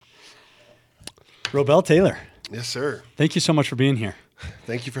Robel Taylor, Yes, sir. thank you so much for being here.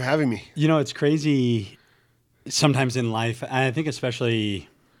 Thank you for having me. You know, it's crazy sometimes in life, and I think especially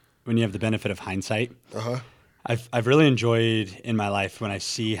when you have the benefit of hindsight. I've really enjoyed in my life when I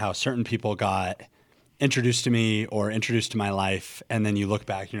see how certain people got introduced to me or introduced to my life, and then you look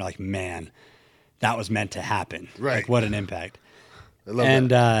back and you're like, man, that was meant to happen. Right. Like, what an impact. I love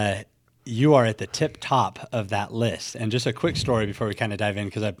that. You are at the tip top of that list. And just a quick story before we kind of dive in,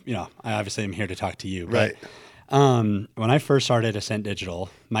 because I obviously am here to talk to you. Right. But when I first started Ascent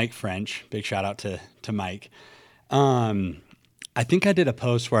Digital, Mike French, big shout out to Mike. I think I did a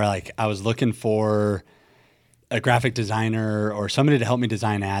post where I was looking for a graphic designer or somebody to help me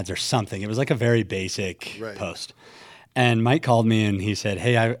design ads or something. It was like a very basic post. And Mike called me and he said,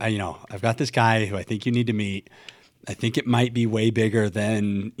 "Hey, I've got this guy who I think you need to meet. I think it might be way bigger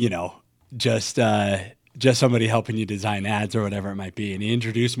than, just somebody helping you design ads or whatever it might be." And he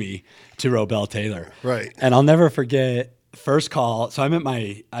introduced me to Robel Taylor. Right. And I'll never forget first call. So I'm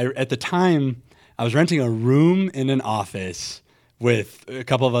at the time I was renting a room in an office with a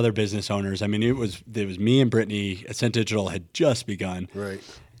couple of other business owners. I mean, it was me and Brittany. Ascent Digital had just begun. Right.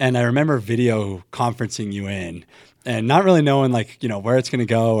 And I remember video conferencing you in and not really knowing where it's going to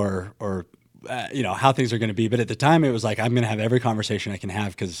go or how things are going to be. But at the time it was like, I'm going to have every conversation I can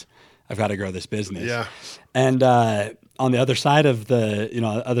have because I've got to grow this business. Yeah. And on the other side of the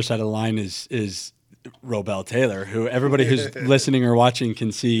line is Robel Taylor, who everybody who's listening or watching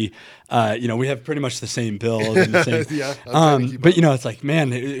can see. We have pretty much the same build and the same. Yeah. But it's like,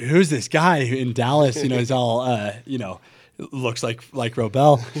 man, who's this guy who in Dallas? He's all looks like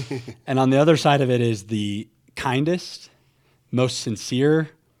Robel. And on the other side of it is the kindest, most sincere,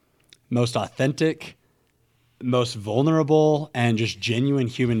 most authentic, most vulnerable, and just genuine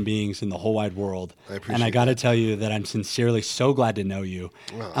human beings in the whole wide world. And I got to tell you that I'm sincerely so glad to know you.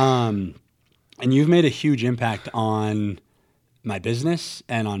 Wow. And you've made a huge impact on my business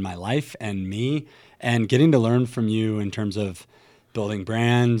and on my life and me, and getting to learn from you in terms of building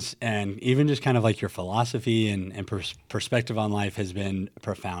brands and even just kind of like your philosophy and perspective on life has been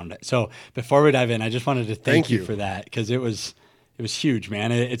profound. So before we dive in, I just wanted to thank you for that, because it was huge,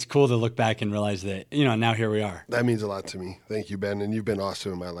 man. It's cool to look back and realize that, now here we are. That means a lot to me. Thank you, Ben. And you've been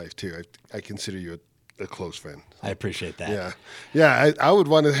awesome in my life too. I consider you a close friend. I appreciate that. Yeah. Yeah. I would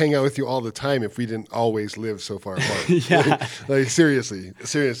want to hang out with you all the time if we didn't always live so far apart. Yeah. Like seriously.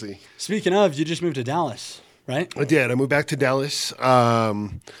 Speaking of, you just moved to Dallas, right? I did. I moved back to Dallas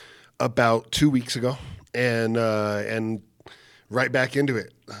about 2 weeks ago, and right back into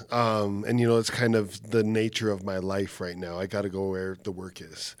it. And it's kind of the nature of my life right now. I got to go where the work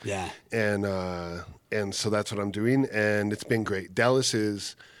is. Yeah. And so that's what I'm doing, and it's been great. Dallas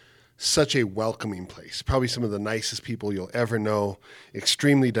is such a welcoming place. Probably some of the nicest people you'll ever know.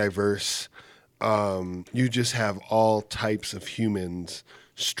 Extremely diverse. You just have all types of humans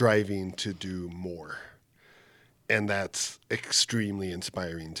striving to do more. And that's extremely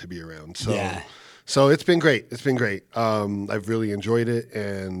inspiring to be around. So it's been great. I've really enjoyed it,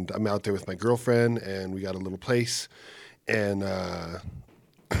 and I'm out there with my girlfriend, and we got a little place. And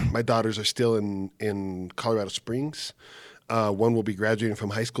my daughters are still in Colorado Springs. One will be graduating from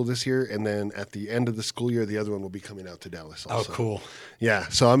high school this year, and then at the end of the school year, the other one will be coming out to Dallas also. Oh, cool. Yeah,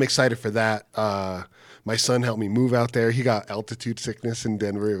 so I'm excited for that. My son helped me move out there. He got altitude sickness in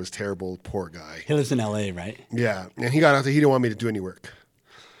Denver. It was terrible. Poor guy. He lives in L.A., right? Yeah, and he got out there. He didn't want me to do any work.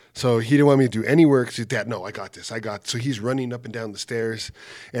 So he didn't want me to do any work. He said, "Dad, no, I got this. So he's running up and down the stairs.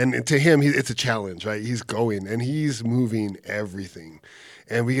 And to him, it's a challenge, right? He's going, and he's moving everything.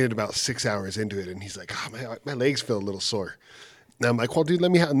 And we get about 6 hours into it, and he's like, my legs feel a little sore. And I'm like, well, dude, let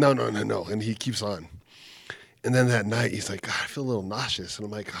me have, no. And he keeps on. And then that night, he's like, God, I feel a little nauseous. And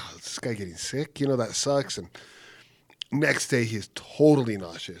I'm like, oh, is this guy getting sick? That sucks. And next day, he's totally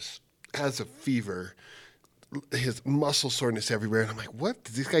nauseous, has a fever, his muscle soreness everywhere. And I'm like, what?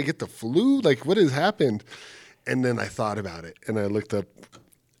 Did this guy get the flu? Like, what has happened? And then I thought about it, and I looked up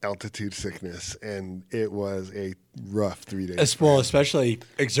altitude sickness, and it was a rough 3 days. Well, especially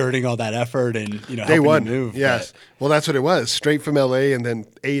exerting all that effort and day helping one, you move. Yes. Well, that's what it was. Straight from LA, and then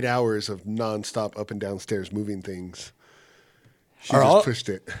 8 hours of nonstop up and down stairs moving things. She just pushed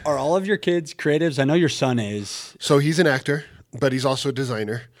it. Are all of your kids creatives? I know your son is. So he's an actor, but he's also a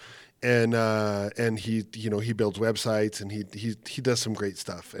designer, and he he builds websites, and he does some great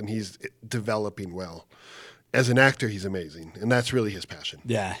stuff, and he's developing well. As an actor, he's amazing, and that's really his passion.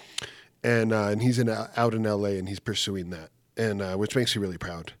 Yeah. And he's out in LA, and he's pursuing that, and which makes me really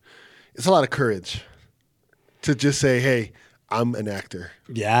proud. It's a lot of courage to just say, hey, I'm an actor.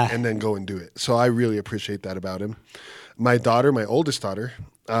 Yeah. And then go and do it. So I really appreciate that about him. My daughter, my oldest daughter,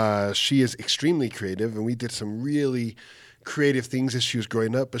 She is extremely creative, and we did some really creative things as she was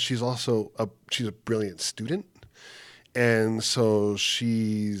growing up. But she's also she's a brilliant student, and so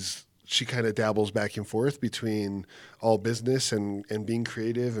she kind of dabbles back and forth between all business and being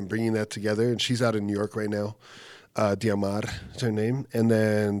creative and bringing that together. And she's out in New York right now. Diamar is her name, and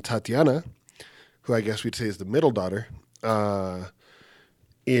then Tatiana, who I guess we'd say is the middle daughter.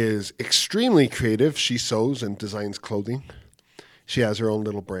 Is extremely creative. She sews and designs clothing. She has her own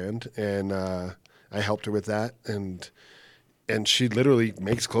little brand, and I helped her with that. And she literally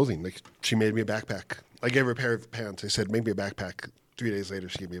makes clothing. Like, she made me a backpack. I gave her a pair of pants. I said, make me a backpack. 3 days later,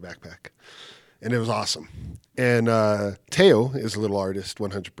 she gave me a backpack, and it was awesome. And Teo is a little artist,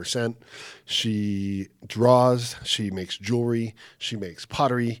 100%. She draws. She makes jewelry. She makes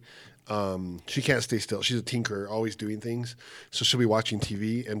pottery. She can't stay still. She's a tinkerer, always doing things. So she'll be watching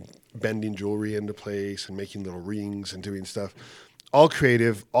TV and bending jewelry into place and making little rings and doing stuff. All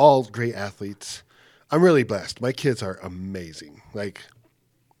creative, all great athletes. I'm really blessed. My kids are amazing. Like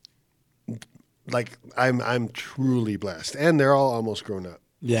I'm truly blessed, and they're all almost grown up.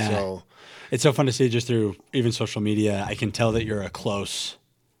 Yeah. So it's so fun to see just through even social media. I can tell that you're a close,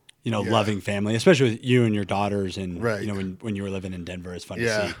 loving family, especially with you and your daughters. And, Right. When you were living in Denver, it's fun to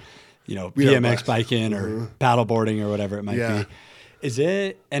Yeah. see, We are BMX blessed. biking or paddle boarding or whatever it might Yeah. be. Is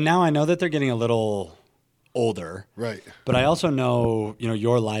it, and now I know that they're getting a little older, Right. but I also know,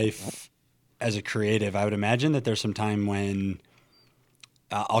 your life as a creative. I would imagine that there's some time when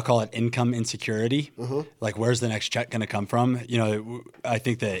I'll call it income insecurity. Like, where's the next check going to come from? I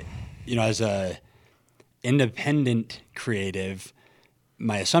think that, as a independent creative,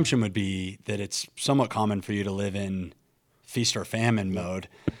 my assumption would be that it's somewhat common for you to live in feast or famine mode.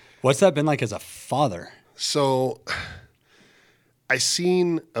 What's that been like as a father? So I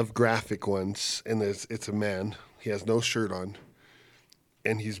seen a graphic once, and it's a man. He has no shirt on,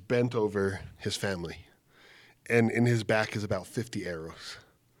 and he's bent over his family. And in his back is about 50 arrows,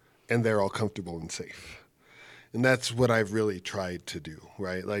 and they're all comfortable and safe. And that's what I've really tried to do,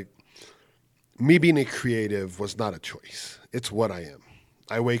 right? Like, me being a creative was not a choice. It's what I am.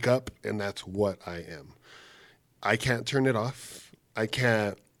 I wake up, and that's what I am. I can't turn it off. I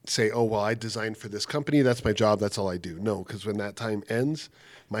can't say, oh, well, I designed for this company. That's my job. That's all I do. No, because when that time ends,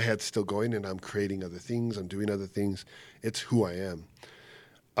 my head's still going, and I'm creating other things. I'm doing other things. It's who I am.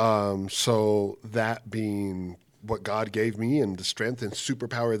 So that being what God gave me and the strength and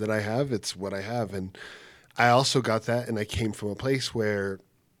superpower that I have, it's what I have. And I also got that, and I came from a place where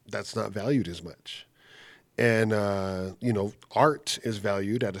that's not valued as much. And, art is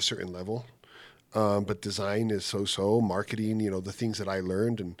valued at a certain level, but design is so-so. Marketing, the things that I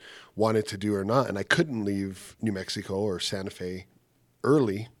learned and wanted to do or not. And I couldn't leave New Mexico or Santa Fe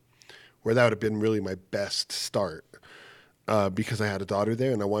early, where that would have been really my best start, because I had a daughter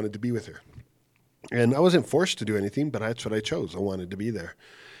there and I wanted to be with her. And I wasn't forced to do anything, but that's what I chose. I wanted to be there.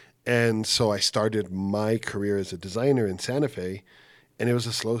 And so I started my career as a designer in Santa Fe, and it was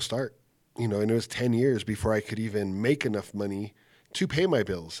a slow start, and it was 10 years before I could even make enough money to pay my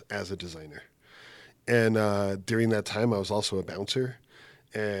bills as a designer. And during that time, I was also a bouncer,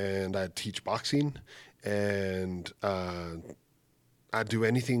 and I'd teach boxing, and I'd do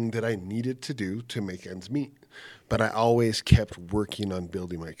anything that I needed to do to make ends meet. But I always kept working on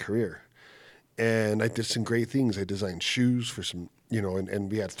building my career. And I did some great things. I designed shoes for some,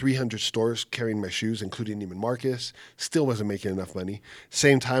 and we had 300 stores carrying my shoes, including Neiman Marcus. Still wasn't making enough money.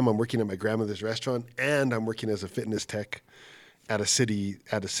 Same time, I'm working at my grandmother's restaurant, and I'm working as a fitness tech at a city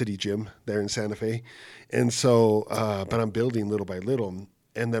gym there in Santa Fe. And so, but I'm building little by little.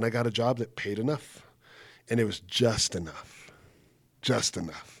 And then I got a job that paid enough, and it was just enough.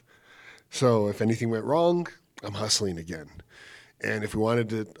 So if anything went wrong, I'm hustling again. And if we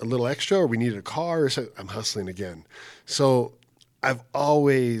wanted a little extra or we needed a car, I'm hustling again. So I've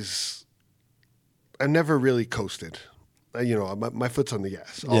never really coasted. My foot's on the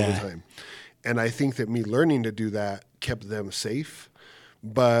gas all the time. And I think that me learning to do that kept them safe.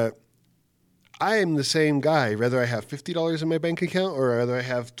 But I am the same guy, whether I have $50 in my bank account or whether I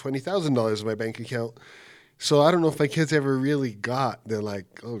have $20,000 in my bank account. So I don't know if my kids ever really they're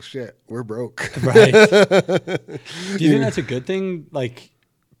like, oh shit, we're broke. Right. Do you think that's a good thing? Like,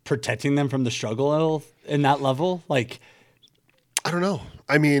 protecting them from the struggle in that level? Like, I don't know.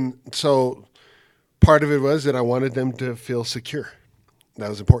 I mean, so part of it was that I wanted them to feel secure. That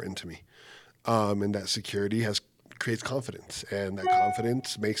was important to me. And that security creates confidence, and that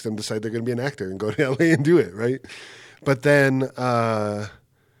confidence makes them decide they're going to be an actor and go to LA and do it. Right. But then,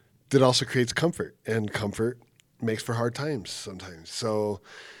 that also creates comfort, and comfort makes for hard times sometimes. So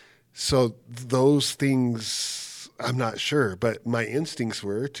those things I'm not sure, but my instincts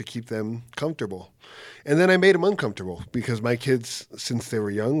were to keep them comfortable. And then I made them uncomfortable because my kids, since they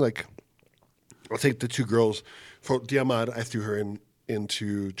were young, like I'll take the two girls. For Diamad, I threw her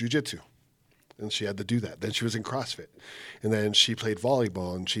into jujitsu, and she had to do that. Then she was in CrossFit, and then she played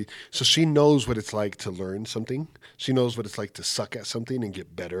volleyball, and so she knows what it's like to learn something. She knows what it's like to suck at something and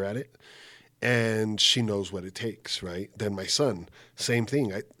get better at it, and she knows what it takes. Right? Then my son, same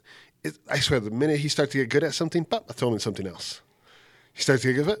thing. I swear, the minute he starts to get good at something, pop, I throw him in something else. He starts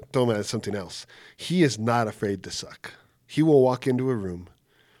to get good, throw him at something else. He is not afraid to suck. He will walk into a room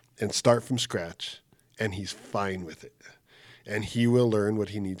and start from scratch, and he's fine with it. And he will learn what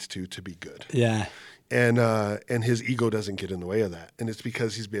he needs to be good. Yeah. And his ego doesn't get in the way of that. And it's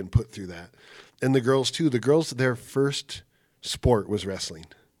because he's been put through that. And the girls, too. The girls, their first sport was wrestling.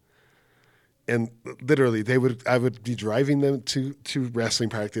 And literally, I would be driving them to wrestling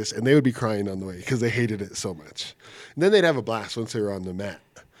practice, and they would be crying on the way because they hated it so much. And then they'd have a blast once they were on the mat.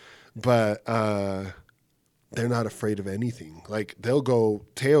 But they're not afraid of anything. Like, they'll go,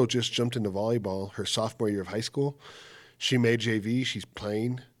 Teo just jumped into volleyball her sophomore year of high school. She made JV. She's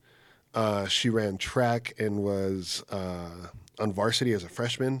playing. She ran track and was on varsity as a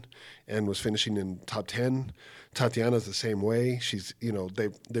freshman and was finishing in top 10. Tatiana's the same way. She's,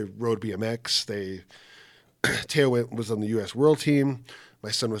 they rode BMX. Teo was on the U.S. World Team.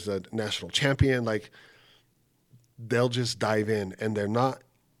 My son was a national champion. Like, they'll just dive in, and they're not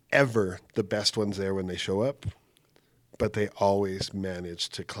ever the best ones there when they show up, but they always manage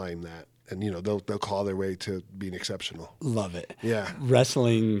to climb that. And, they'll claw their way to being exceptional. Love it. Yeah.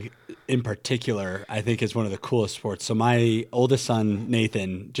 Wrestling in particular, I think, is one of the coolest sports. So my oldest son,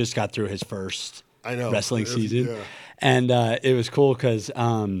 Nathan, just got through his first wrestling season. Yeah. And it was cool because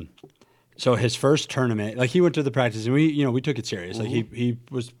so his first tournament, like, he went to the practice, and we took it serious. Mm-hmm. Like, he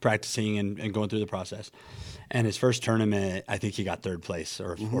was practicing and going through the process. And his first tournament, I think he got third place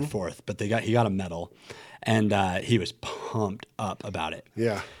or fourth, but he got a medal, and he was pumped up about it.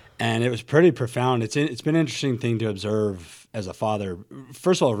 Yeah. And it was pretty profound. It's been an interesting thing to observe as a father.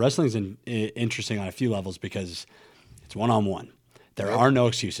 First of all, wrestling's interesting on a few levels because it's one-on-one. There are no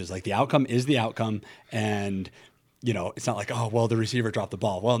excuses. Like, the outcome is the outcome, and it's not like, oh, well, the receiver dropped the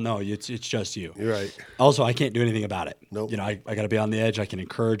ball. Well, no, it's just you. You're right. Also, I can't do anything about it. Nope. I got to be on the edge. I can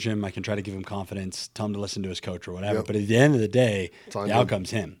encourage him. I can try to give him confidence, tell him to listen to his coach or whatever. Yep. But at the end of the day, the outcome's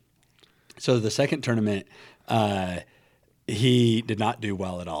him. So the second tournament, he did not do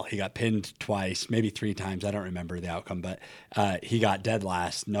well at all. He got pinned twice, maybe 3 times. I don't remember the outcome, but he got dead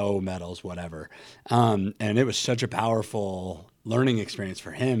last, no medals, whatever. And it was such a powerful learning experience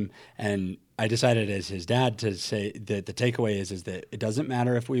for him. And I decided as his dad to say that the takeaway is that it doesn't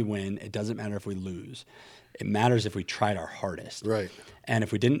matter if we win. It doesn't matter if we lose. It matters if we tried our hardest. Right. And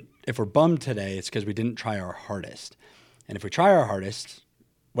if we're bummed today, it's because we didn't try our hardest. And if we try our hardest,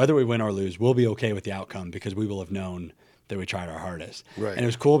 whether we win or lose, we'll be okay with the outcome because we will have known that we tried our hardest. Right. And it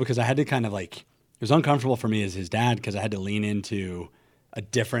was cool because I had to kind of it was uncomfortable for me as his dad because I had to lean into a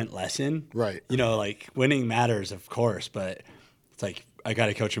different lesson. Right. Like, winning matters, of course, but it's like I got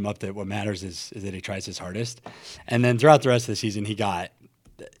to coach him up that what matters is that he tries his hardest. And then throughout the rest of the season, he got,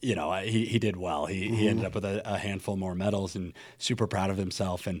 he did well. He ended up with a handful more medals and super proud of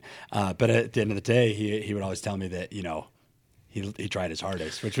himself. And but at the end of the day, he would always tell me that, he tried his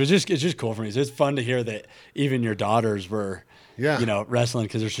hardest, which it's just cool for me. So it's fun to hear that even your daughters were, wrestling,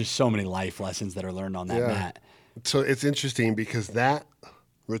 because there's just so many life lessons that are learned on that mat. So it's interesting because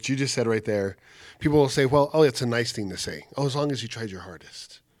what you just said right there, people will say, well, oh, it's a nice thing to say. Oh, as long as you tried your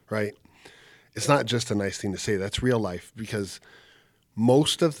hardest, right? It's not just a nice thing to say. That's real life, because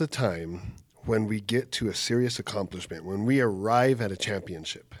most of the time when we get to a serious accomplishment, when we arrive at a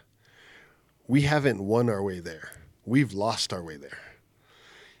championship, we haven't won our way there. We've lost our way there.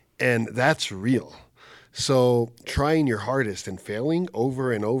 And that's real. So trying your hardest and failing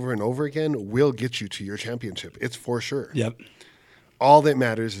over and over and over again will get you to your championship. It's for sure. Yep. All that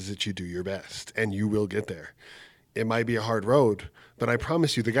matters is that you do your best, and you will get there. It might be a hard road, but I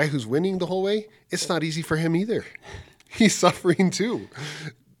promise you, the guy who's winning the whole way, it's not easy for him either. He's suffering too.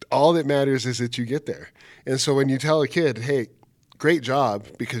 All that matters is that you get there. And so when you tell a kid, hey, great job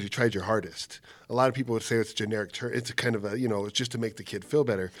because you tried your hardest. A lot of people would say it's a generic term. It's a kind of it's just to make the kid feel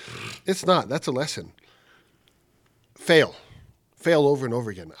better. It's not. That's a lesson. Fail over and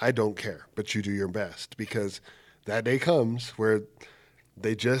over again. I don't care, but you do your best, because that day comes where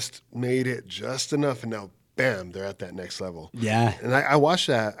they just made it just enough, and now, bam, they're at that next level. Yeah. And I watched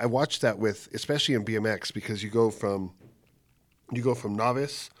that. I watched that with, especially in BMX, because you go from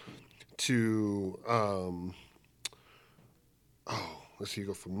novice to let's see, you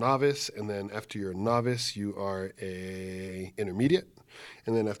go from novice, and then after you're a novice, you are a intermediate,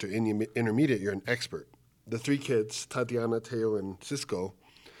 and then after intermediate, you're an expert. The three kids, Tatiana, Teo, and Cisco,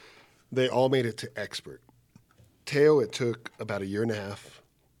 they all made it to expert. Teo, it took about 1.5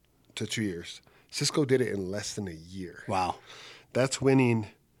 to 2 years. Cisco did it in less than a year. Wow. That's winning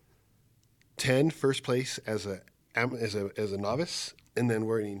 10 first place as a novice, and then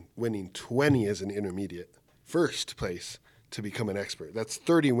winning 20 as an intermediate. First place to become an expert. That's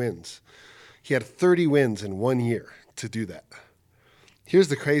 30 wins. He had 30 wins in 1 year to do that. Here's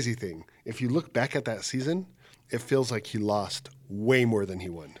the crazy thing. If you look back at that season, it feels like he lost way more than he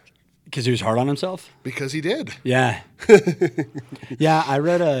won. Because he was hard on himself? Because he did. Yeah. Yeah, I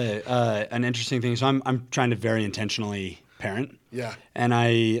read an interesting thing. So I'm trying to very intentionally parent. Yeah. And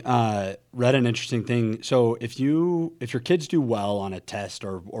I read an interesting thing. So if your kids do well on a test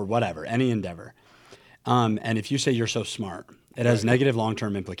or whatever, any endeavor, and if you say you're so smart, it has negative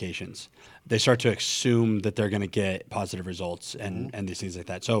long-term implications. They start to assume that they're going to get positive results and these things like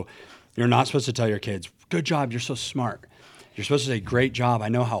that. So you're not supposed to tell your kids, good job, you're so smart. You're supposed to say, great job, I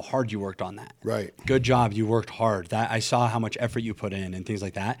know how hard you worked on that. Right. Good job, you worked hard. That I saw how much effort you put in and things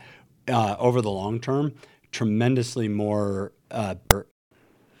like that. Over the long term, tremendously more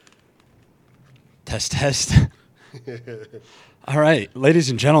test. All right, ladies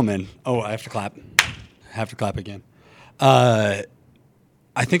and gentlemen. Oh, I have to clap. Again.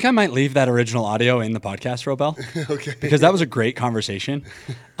 I think I might leave that original audio in the podcast, Robel. Okay. Because that was a great conversation.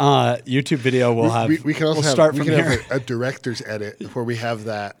 YouTube video will have. We can also have a director's edit where we have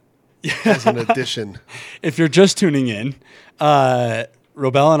that as an addition. If you're just tuning in,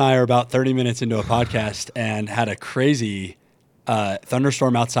 Robel and I are about 30 minutes into a podcast and had a crazy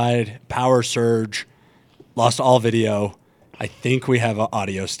thunderstorm outside, power surge, lost all video. I think we have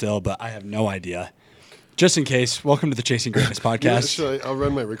audio still, but I have no idea. Just in case, welcome to the Chasing Greatness podcast. Yeah, I'll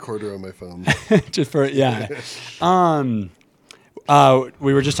run my recorder on my phone.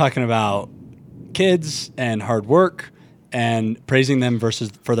 We were just talking about kids and hard work and praising them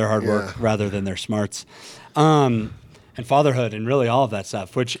for their hard work rather than their smarts. And fatherhood and really all of that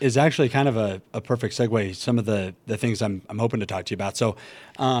stuff, which is actually kind of a perfect segue. Some of the things I'm hoping to talk to you about. So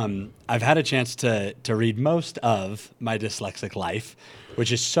I've had a chance to read most of My Dyslexic Life,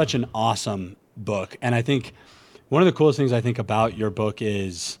 which is such an awesome book. And I think one of the coolest things I think about your book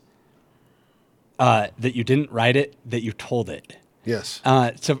is that you didn't write it, that you told it. Yes.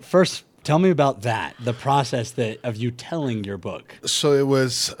 So first, tell me about that, the process of you telling your book. So it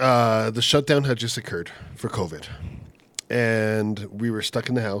was, the shutdown had just occurred for COVID. And we were stuck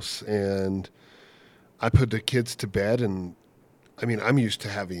in the house, and I put the kids to bed. And I mean, I'm used to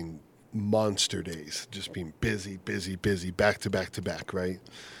having monster days, just being busy, back to back, right?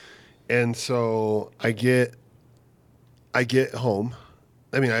 And so I get home.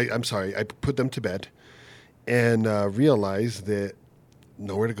 I mean, I put them to bed and realized that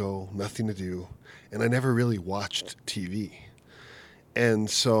nowhere to go, nothing to do. And I never really watched TV. And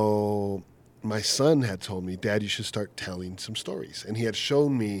so my son had told me, Dad, you should start telling some stories. And he had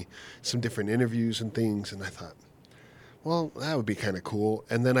shown me some different interviews and things. And I thought, well, that would be kind of cool.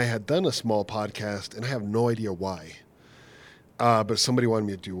 And then I had done a small podcast, and I have no idea why. But somebody wanted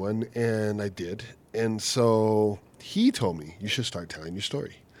me to do one, and I did. And so he told me, you should start telling your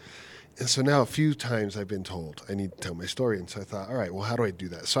story. And so now a few times I've been told I need to tell my story. And so I thought, all right, well, how do I do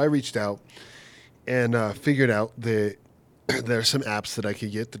that? So I reached out and figured out that there are some apps that I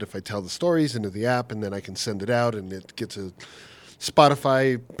could get that if I tell the stories into the app, and then I can send it out, and it gets a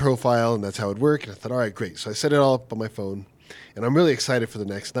Spotify profile, and that's how it works. And I thought, all right, great. So I set it all up on my phone, and I'm really excited for the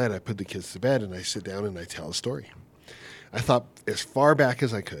next night. I put the kids to bed, and I sit down and I tell a story. I thought as far back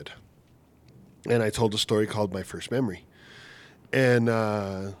as I could, and I told a story called My First Memory. And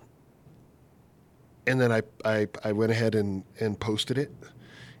then I went ahead and posted it,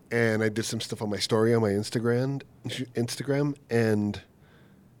 and I did some stuff on my story on my Instagram, and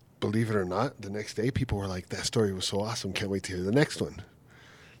believe it or not, the next day people were like, that story was so awesome, can't wait to hear the next one.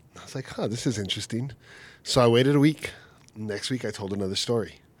 And I was like, this is interesting. So I waited a week. Next week I told another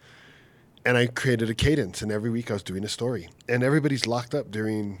story. And I created a cadence, and every week I was doing a story. And everybody's locked up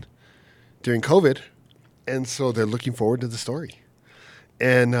during COVID, and so they're looking forward to the story.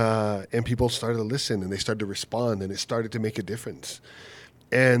 And people started to listen, and they started to respond, and it started to make a difference.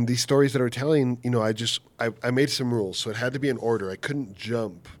 And these stories that I was telling, I made some rules. So it had to be in order. I couldn't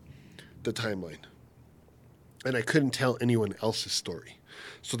jump the timeline. And I couldn't tell anyone else's story.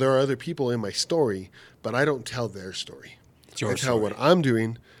 So there are other people in my story, but I don't tell their story. It's your I tell story. what I'm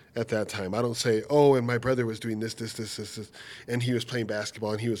doing at that time. I don't say, and my brother was doing this, and he was playing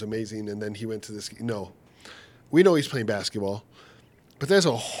basketball, and he was amazing, and then he went to this. No. We know he's playing basketball, But there's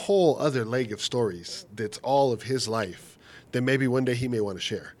a whole other leg of stories that's all of his life that maybe one day he may want to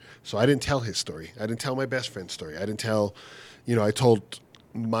share. So I didn't tell his story. I didn't tell my best friend's story. I didn't tell, I told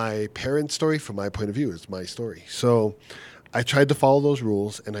my parents' story from my point of view. It's my story. So I tried to follow those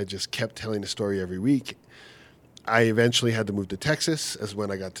rules, and I just kept telling the story every week. I eventually had to move to Texas. As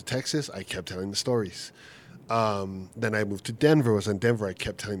when I got to Texas, I kept telling the stories. Then I moved to Denver. I was in Denver. I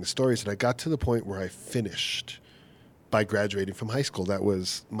kept telling the stories, and I got to the point where I finished by graduating from high school. That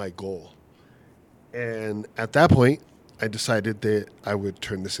was my goal. And at that point, I decided that I would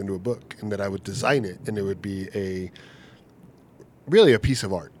turn this into a book and that I would design it, and it would be really a piece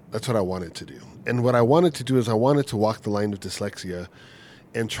of art. That's what I wanted to do. And what I wanted to do is I wanted to walk the line of dyslexia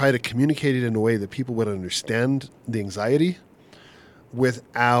and try to communicate it in a way that people would understand the anxiety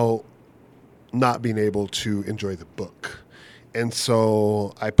without not being able to enjoy the book. And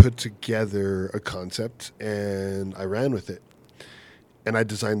so I put together a concept and I ran with it. And I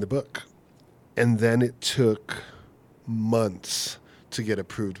designed the book. And then it took months to get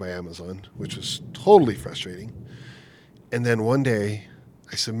approved by Amazon, which was totally frustrating. And then one day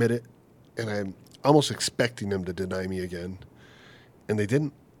I submit it, and I'm almost expecting them to deny me again. And they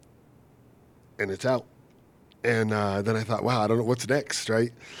didn't. And it's out. And then I thought, wow, I don't know what's next,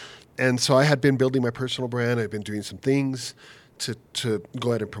 right? And so I had been building my personal brand. I'd been doing some things to go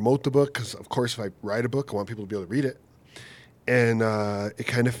ahead and promote the book, because, of course, if I write a book, I want people to be able to read it. And it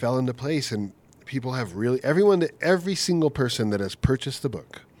kind of fell into place. And people have every single person that has purchased the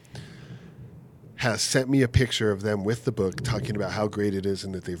book has sent me a picture of them with the book talking about how great it is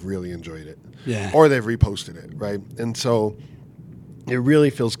and that they've really enjoyed it. Yeah. Or they've reposted it, right? And so it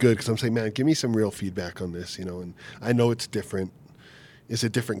really feels good because I'm saying, man, give me some real feedback on this, and I know it's different. Is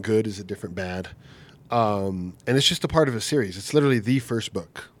it different good? Is it different bad? And it's just a part of a series. It's literally the first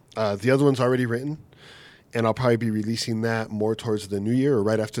book. The other one's already written, and I'll probably be releasing that more towards the new year or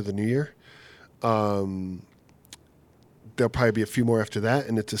right after the new year. There'll probably be a few more after that,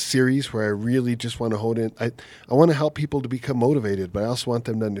 and it's a series where I really just want to hold in. I want to help people to become motivated, but I also want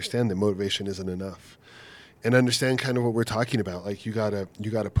them to understand that motivation isn't enough, and understand kind of what we're talking about. Like you gotta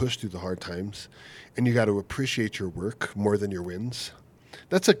push through the hard times, and you got to appreciate your work more than your wins.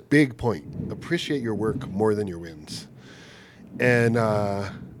 That's a big point. Appreciate your work more than your wins, and I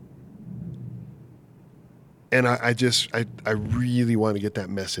really want to get that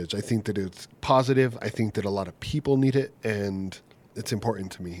message. I think that it's positive. I think that a lot of people need it, and it's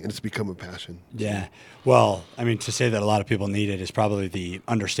important to me, and it's become a passion. Yeah. Well, I mean, to say that a lot of people need it is probably the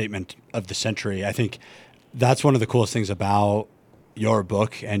understatement of the century. I think that's one of the coolest things about your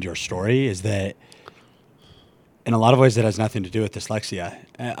book and your story is that in a lot of ways that has nothing to do with dyslexia.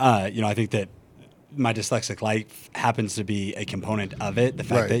 I think that my dyslexic life happens to be a component of it, the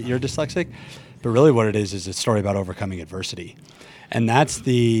fact that you're dyslexic. But really what it is a story about overcoming adversity. And that's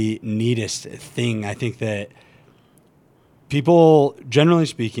the neatest thing. I think that people, generally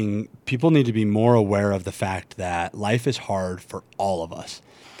speaking, people need to be more aware of the fact that life is hard for all of us.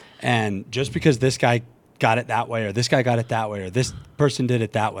 And just because this guy got it that way, or this guy got it that way, or this person did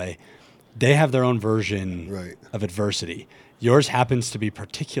it that way, they have their own version of adversity. Yours happens to be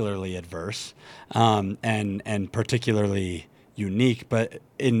particularly adverse and particularly unique, but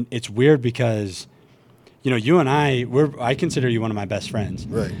it's weird because, you and I consider you one of my best friends.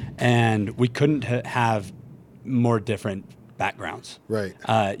 Right. And we couldn't have more different backgrounds. Right.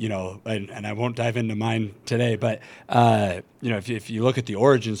 And I won't dive into mine today, but, if you look at the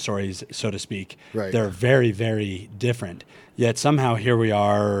origin stories, so to speak, they're very, very different. Yet somehow here we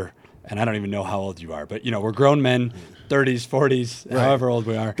are, and I don't even know how old you are, but, we're grown men, 30s, 40s, however old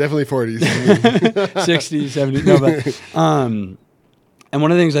we are. Definitely 40s. 60s, 70s. No, but, and one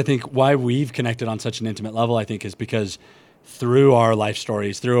of the things I think why we've connected on such an intimate level, I think, is because through our life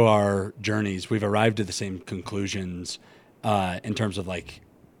stories, through our journeys, we've arrived at the same conclusions in terms of like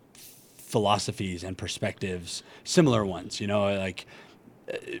philosophies and perspectives, similar ones,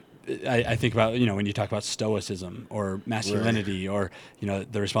 I think about, when you talk about stoicism or masculinity or,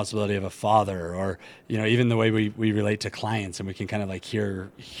 the responsibility of a father or, even the way we relate to clients, and we can kind of like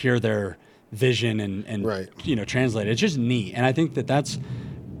hear their vision and translate it. It's just neat. And I think that's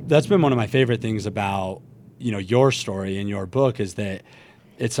been one of my favorite things about, your story and your book is that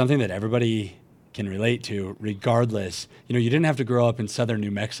it's something that everybody can relate to regardless. You didn't have to grow up in southern New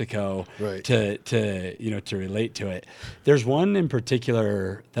Mexico to relate to it. There's one in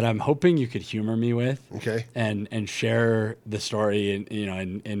particular that I'm hoping you could humor me with and share the story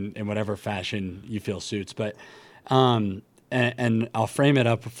in whatever fashion you feel suits. But and I'll frame it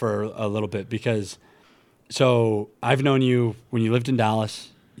up for a little bit because so I've known you when you lived in Dallas,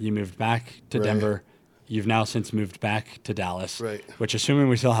 you moved back to Denver, you've now since moved back to Dallas, Right. which, assuming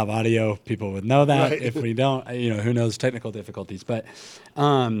we still have audio, people would know that. Right. If we don't, who knows, technical difficulties. But,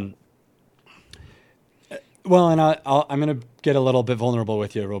 well, and I'm going to get a little bit vulnerable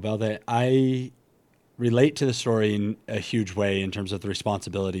with you, Robel, that I relate to the story in a huge way in terms of the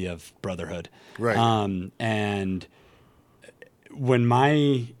responsibility of brotherhood. Right. And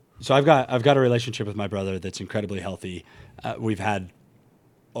so I've got a relationship with my brother that's incredibly healthy. We've had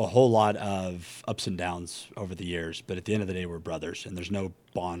a whole lot of ups and downs over the years, but at the end of the day, we're brothers, and there's no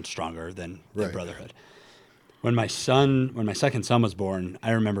bond stronger than Right. brotherhood. When my second son was born,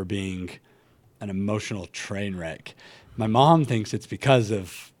 I remember being an emotional train wreck. My mom thinks it's because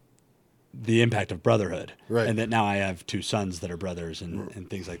of the impact of brotherhood, Right. and that now I have two sons that are brothers and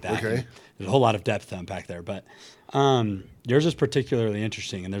things like that. Okay. And there's a whole lot of depth to unpack there, but yours is particularly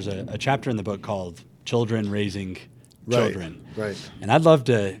interesting. And there's a chapter in the book called "Children Raising Children." Right. And I'd love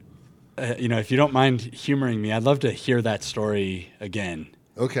to, if you don't mind humoring me, I'd love to hear that story again.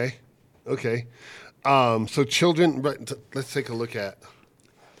 Okay. So children, let's take a look at.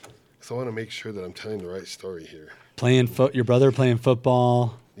 So I want to make sure that I'm telling the right story here. Your brother playing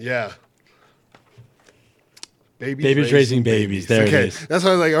football. Yeah. Babies raising babies. There it is. That's why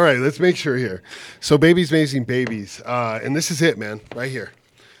I was like, all right, let's make sure here. So babies raising babies. And this is it, man, right here.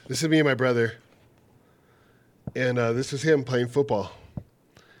 This is me and my brother. And this is him playing football.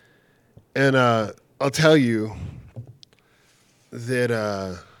 And I'll tell you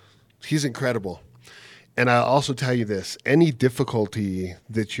that he's incredible. And I'll also tell you this. Any difficulty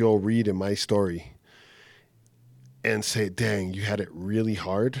that you'll read in my story and say, dang, you had it really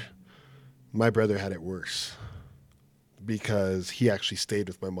hard, my brother had it worse because he actually stayed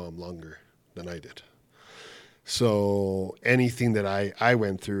with my mom longer than I did. So anything that I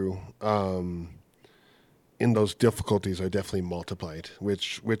went through in those difficulties are definitely multiplied,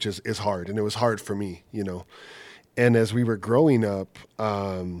 which is hard. And it was hard for me, And as we were growing up,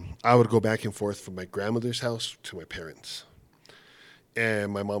 I would go back and forth from my grandmother's house to my parents'.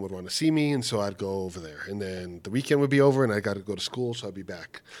 And my mom would want to see me, and so I'd go over there. And then the weekend would be over, and I got to go to school, so I'd be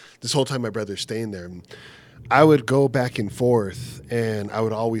back. This whole time, my brother's staying there. And I would go back and forth, and I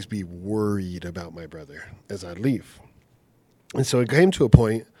would always be worried about my brother as I'd leave. And so it came to a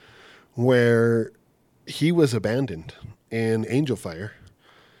point where he was abandoned in Angel Fire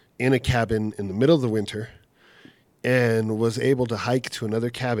in a cabin in the middle of the winter and was able to hike to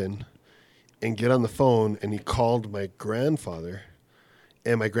another cabin and get on the phone, and he called my grandfather,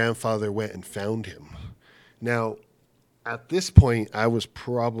 and my grandfather went and found him. Now, at this point, I was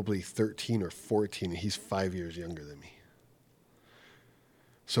probably 13 or 14, and he's 5 years younger than me.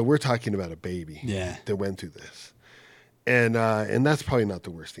 So we're talking about a baby that went through this. And that's probably not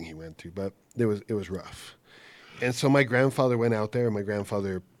the worst thing he went through, but it was rough. And so my grandfather went out there, and my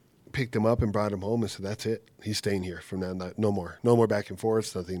grandfather picked him up and brought him home and said, that's it. He's staying here from now on. No more back and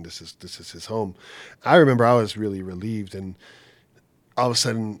forth. Nothing. This is his home. I remember I was really relieved, and all of a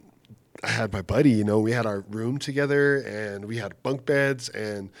sudden I had my buddy, we had our room together and we had bunk beds,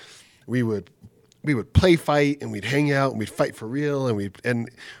 and we would play fight, and we'd hang out, and we'd fight for real. And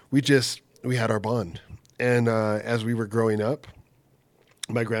we had our bond. And as we were growing up,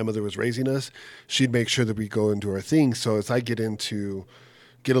 my grandmother was raising us. She'd make sure that we go into our things. So as I get a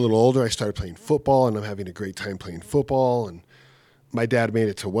little older, I started playing football, and I'm having a great time playing football. And my dad made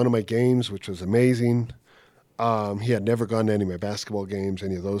it to one of my games, which was amazing. He had never gone to any of my basketball games,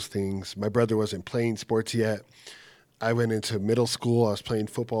 any of those things. My brother wasn't playing sports yet. I went into middle school. I was playing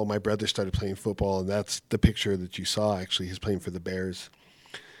football. My brother started playing football, and that's the picture that you saw, actually. He's playing for the Bears.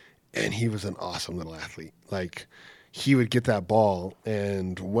 And he was an awesome little athlete. Like, he would get that ball,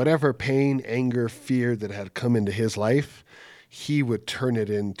 and whatever pain, anger, fear that had come into his life, he would turn it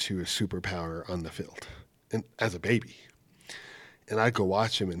into a superpower on the field, and as a baby. And I'd go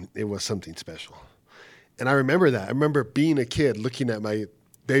watch him, and it was something special. And I remember that. I remember being a kid looking at my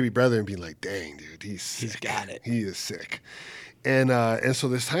baby brother and being like, dang, dude, he's sick. He's got it. He is sick. And so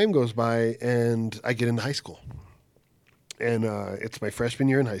this time goes by, and I get into high school. And it's my freshman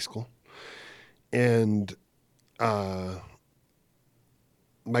year in high school. And my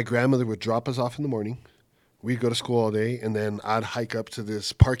grandmother would drop us off in the morning. We'd go to school all day, and then I'd hike up to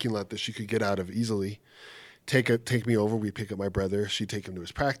this parking lot that she could get out of easily. Take me over. We'd pick up my brother. She'd take him to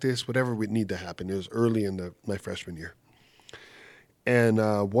his practice, whatever would need to happen. It was early in my freshman year. And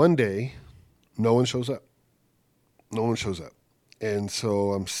one day, no one shows up. And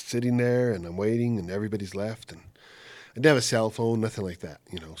so I'm sitting there, and I'm waiting, and everybody's left. And I didn't have a cell phone, nothing like that,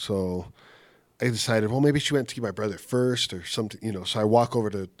 So I decided, well, maybe she went to get my brother first or something, So I walk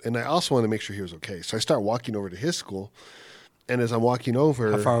over and I also wanted to make sure he was okay. So I start walking over to his school. And as I'm walking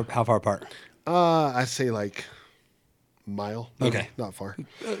over... How far apart? I'd say like mile, maybe, Okay. not far.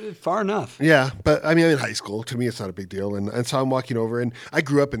 Far enough. Yeah, but I mean, I'm in high school. To me, it's not a big deal. And so I'm walking over, and I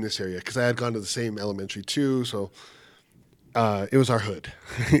grew up in this area because I had gone to the same elementary too. So it was our hood,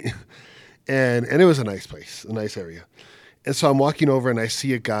 and it was a nice place, a nice area. And so I'm walking over, and I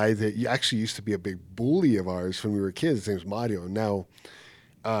see a guy that actually used to be a big bully of ours when we were kids. His name's Mario. Now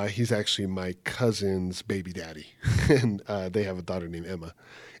he's actually my cousin's baby daddy, and they have a daughter named Emma,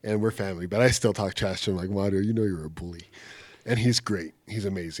 and we're family. But I still talk trash to him like, Mario, you know you're a bully, and he's great. He's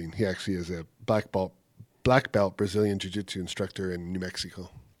amazing. He actually is a black belt Brazilian jiu-jitsu instructor in New Mexico,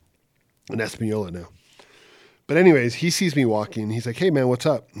 in Espanola now. But anyways, he sees me walking. He's like, "Hey man, what's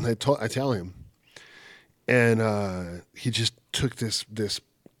up?" And I tell him, and he just took this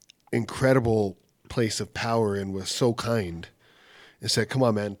incredible place of power and was so kind and said, "Come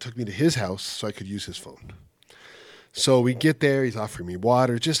on, man." Took me to his house so I could use his phone. So we get there. He's offering me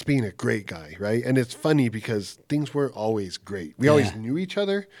water, just being a great guy, right? And it's funny because things weren't always great. We always knew each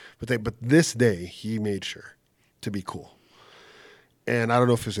other, but this day he made sure to be cool. And I don't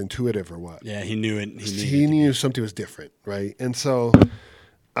know if it was intuitive or what. Yeah, he knew it. He knew something was different, right? And so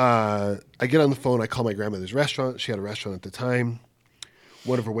I get on the phone. I call my grandmother's restaurant. She had a restaurant at the time.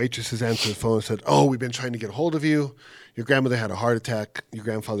 One of her waitresses answered the phone and said, "Oh, we've been trying to get a hold of you. Your grandmother had a heart attack. Your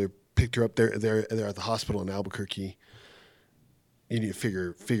grandfather picked her up there. They're at the hospital in Albuquerque. You need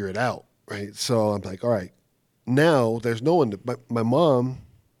to figure it out, right?" So I'm like, all right. Now there's no one. My mom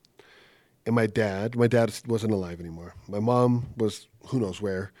and my dad. My dad wasn't alive anymore. My mom was who knows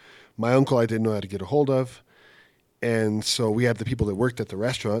where. My uncle I didn't know how to get a hold of. And so we had the people that worked at the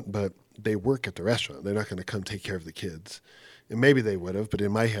restaurant, but they work at the restaurant. They're not going to come take care of the kids. And maybe they would have, but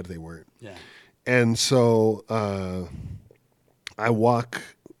in my head they weren't. Yeah. And so I walk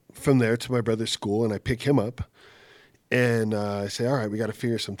from there to my brother's school, and I pick him up. And I say, all right, we got to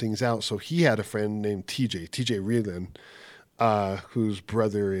figure some things out. So he had a friend named TJ Reeland, whose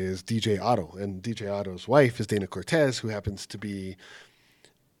brother is DJ Otto. And DJ Otto's wife is Dana Cortez, who happens to be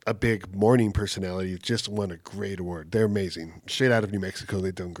a big morning personality. Just won a great award. They're amazing. Straight out of New Mexico,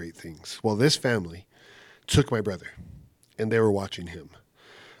 they've done great things. Well, this family took my brother, and they were watching him.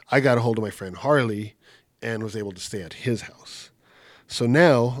 I got a hold of my friend Harley and was able to stay at his house. So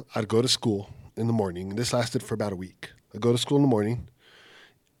now I'd go to school in the morning, and this lasted for about a week. I'd go to school in the morning.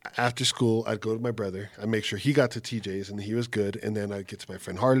 After school, I'd go to my brother. I'd make sure he got to TJ's and he was good, and then I'd get to my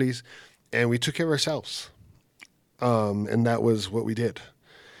friend Harley's, and we took care of ourselves. And that was what we did.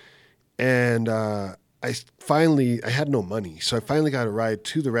 And I had no money, so I finally got a ride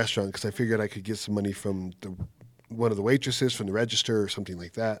to the restaurant because I figured I could get some money from one of the waitresses from the register or something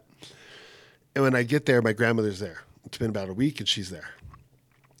like that. And when I get there, my grandmother's there. It's been about a week, and she's there.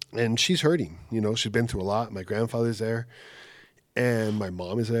 And she's hurting. You know, she's been through a lot. My grandfather's there, and my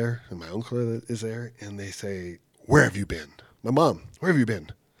mom is there, and my uncle is there. And they say, "Where have you been?" My mom, "Where have you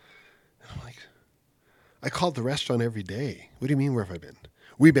been?" And I'm like, "I called the restaurant every day. What do you mean, where have I been?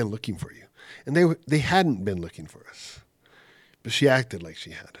 We've been looking for you." And they hadn't been looking for us, but she acted like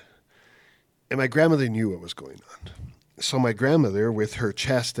she had. And my grandmother knew what was going on. So my grandmother, with her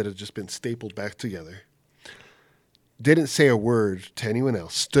chest that had just been stapled back together, didn't say a word to anyone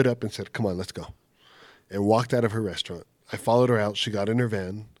else, stood up and said, "Come on, let's go," and walked out of her restaurant. I followed her out. She got in her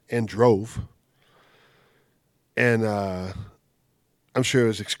van and drove. And I'm sure it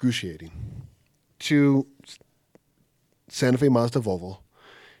was excruciating, to Santa Fe Mazda Volvo,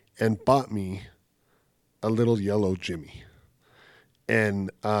 and bought me a little yellow Jimmy. And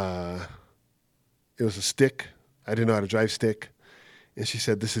it was a stick. I didn't know how to drive stick. And she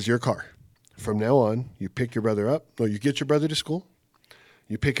said, "This is your car. From now on, you pick your brother up. No, you get your brother to school.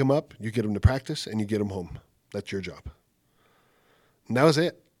 You pick him up, you get him to practice, and you get him home. That's your job." And that was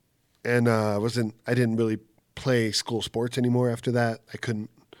it. And I didn't really play school sports anymore after that. I couldn't.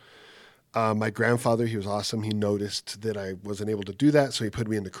 My grandfather, he was awesome. He noticed that I wasn't able to do that, so he put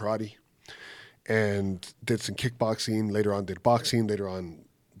me into karate and did some kickboxing. Later on, did boxing. Later on,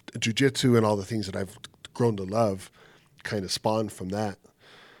 jiu-jitsu, and all the things that I've grown to love kind of spawned from that.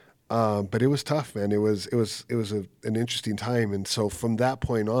 But it was tough, man. It was an interesting time. And so from that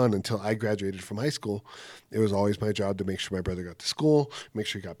point on until I graduated from high school, it was always my job to make sure my brother got to school, make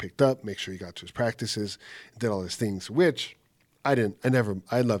sure he got picked up, make sure he got to his practices, did all these things, which I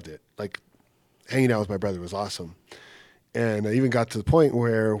loved it. Like, hanging out with my brother was awesome. And I even got to the point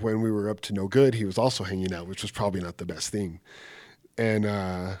where when we were up to no good, he was also hanging out, which was probably not the best thing. And,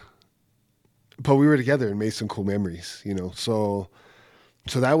 but we were together and made some cool memories, you know? So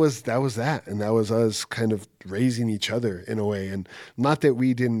that was that. And that was us kind of raising each other in a way. And not that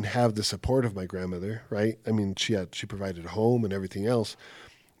we didn't have the support of my grandmother, right? I mean, she provided a home and everything else,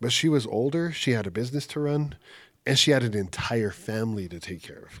 But she was older. She had a business to run, and she had an entire family to take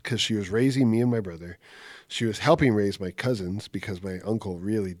care of because she was raising me and my brother. She was helping raise my cousins because my uncle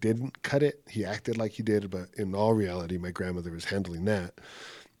really didn't cut it. He acted like he did, but in all reality, my grandmother was handling that.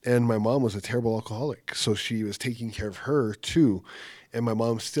 And my mom was a terrible alcoholic, so she was taking care of her too. And my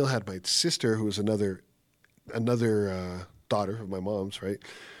mom still had my sister, who was another daughter of my mom's, right?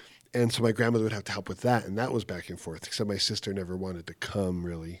 And so my grandmother would have to help with that, and that was back and forth. Except my sister never wanted to come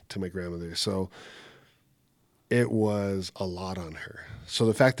really to my grandmother, so it was a lot on her. So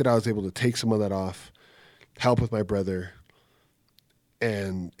the fact that I was able to take some of that off, help with my brother,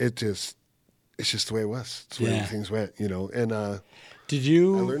 and it's just the way it was. It's the way things went, you know. And did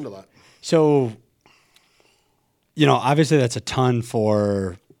you? I learned a lot. So, you know, obviously that's a ton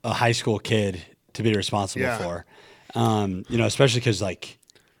for a high school kid to be responsible for. You know, especially because like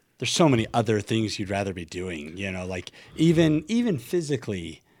there's so many other things you'd rather be doing. You know, like even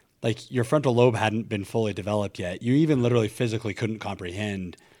physically, like your frontal lobe hadn't been fully developed yet. You even literally physically couldn't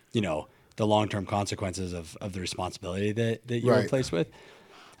comprehend, you know, the long-term consequences of the responsibility that you were faced with.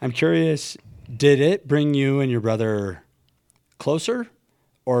 I'm curious, did it bring you and your brother closer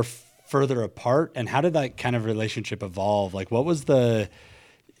or further apart? And how did that kind of relationship evolve? Like what was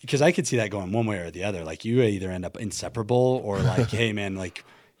because I could see that going one way or the other. Like you either end up inseparable or like, hey man, like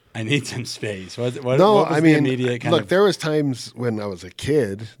I need some space. What was the immediate kind of... there was times when I was a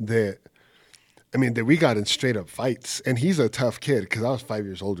kid that we got in straight up fights, and he's a tough kid because I was 5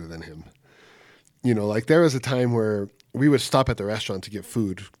 years older than him. You know, like there was a time where we would stop at the restaurant to get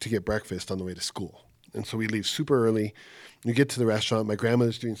food, to get breakfast on the way to school. And so we leave super early. You get to the restaurant. My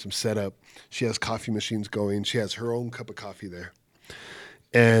grandmother's doing some setup. She has coffee machines going. She has her own cup of coffee there.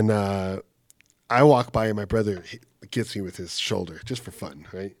 And I walk by and my brother gets me with his shoulder just for fun,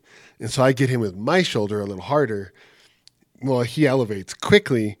 right? And so I get him with my shoulder a little harder. Well, he elevates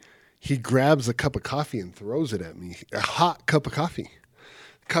quickly. He grabs a cup of coffee and throws it at me, a hot cup of coffee.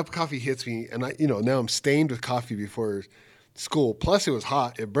 Cup of coffee hits me, and now I'm stained with coffee before school. Plus it was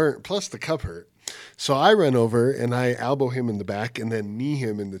hot, it burnt, plus the cup hurt. So I run over and I elbow him in the back and then knee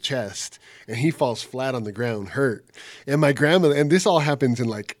him in the chest, and he falls flat on the ground, hurt. And my grandmother, and this all happens in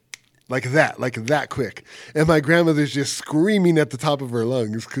like that quick. And my grandmother's just screaming at the top of her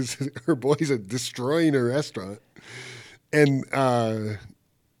lungs because her boys are destroying her restaurant. And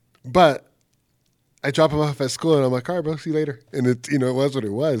but I drop him off at school and I'm like, all right, bro, see you later. And it was what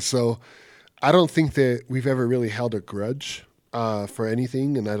it was. So I don't think that we've ever really held a grudge for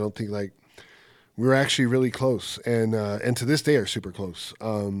anything. And I don't think we were actually really close. And to this day are super close.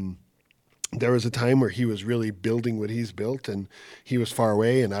 There was a time where he was really building what he's built and he was far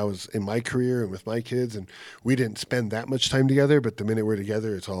away and I was in my career and with my kids and we didn't spend that much time together. But the minute we're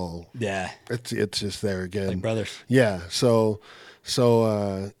together, it's all, it's just there again. Like brothers. Yeah. So,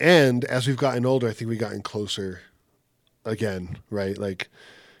 and as we've gotten older, I think we've gotten closer again, right? Like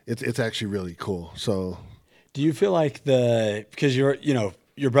it's actually really cool. So do you feel like because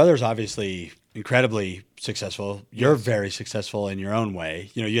your brother's obviously incredibly successful. You're very successful in your own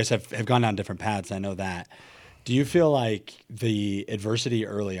way. You know, you guys have gone down different paths. I know that. Do you feel like the adversity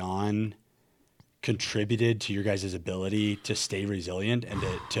early on contributed to your guys' ability to stay resilient and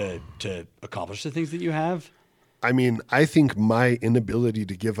to accomplish the things that you have? I mean, I think my inability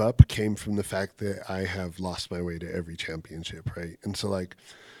to give up came from the fact that I have lost my way to every championship, right? And so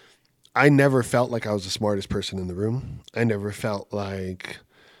I never felt like I was the smartest person in the room. I never felt like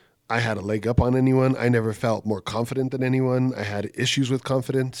I had a leg up on anyone. I never felt more confident than anyone. I had issues with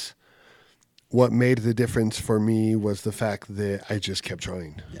confidence. What made the difference for me was the fact that I just kept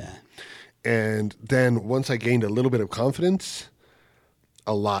trying. Yeah. And then once I gained a little bit of confidence,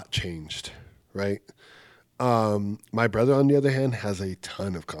 a lot changed, right? My brother, on the other hand, has a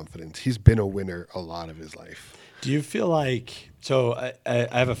ton of confidence. He's been a winner a lot of his life. Do you feel like, so I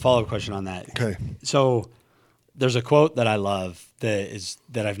have a follow-up question on that. Okay. So there's a quote that I love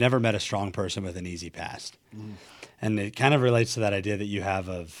that I've never met a strong person with an easy past. Mm. And it kind of relates to that idea that you have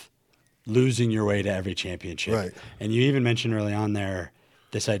of losing your way to every championship. Right. And you even mentioned early on there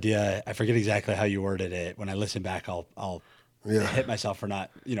this idea, I forget exactly how you worded it. When I listen back, I'll hit myself for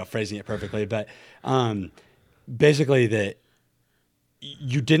not, phrasing it perfectly. But basically that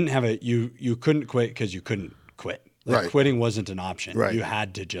you didn't have you couldn't quit because you couldn't quit. Quitting wasn't an option. Right. You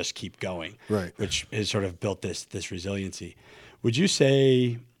had to just keep going, right. Which has sort of built this resiliency. Would you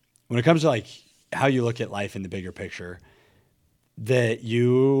say, when it comes to how you look at life in the bigger picture, that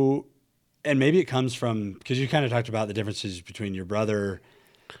and maybe it comes from, because you kind of talked about the differences between your brother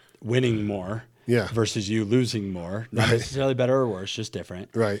winning more versus you losing more, not necessarily better or worse, just different.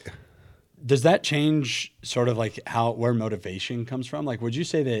 Right. Does that change sort of like where motivation comes from? Like, would you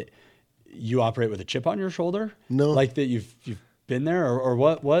say that you operate with a chip on your shoulder? No, Like that you've been there, or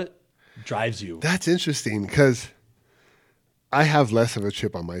what drives you? that's interesting because I have less of a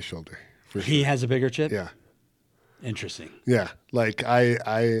chip on my shoulder for He sure. has a bigger chip? Yeah. Interesting. Yeah. Like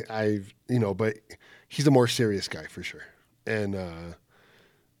but he's a more serious guy for sure. And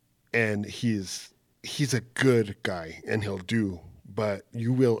he's a good guy and he'll do, but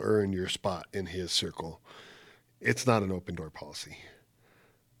you will earn your spot in his circle. It's not an open door policy.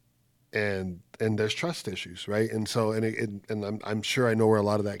 And there's trust issues, right? And so and I'm sure I know where a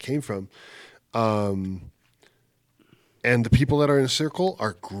lot of that came from. And the people that are in a circle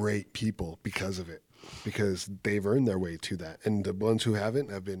are great people because of it, because they've earned their way to that. And the ones who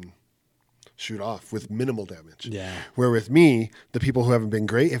haven't have been shoot off with minimal damage. Yeah. Where with me, the people who haven't been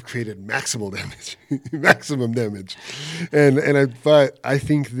great have created maximal damage, maximum damage. But I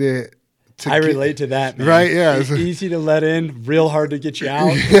think that I relate to that, man. Right? Yeah. It's easy to let in, real hard to get you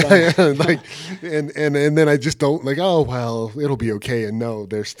out. Yeah, like, and then I just don't like. Oh well, it'll be okay. And no,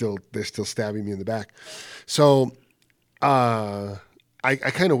 they're still stabbing me in the back. So, I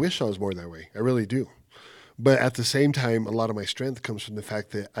kind of wish I was more that way. I really do. But at the same time, a lot of my strength comes from the fact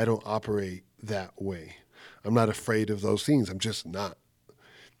that I don't operate that way. I'm not afraid of those things. I'm just not.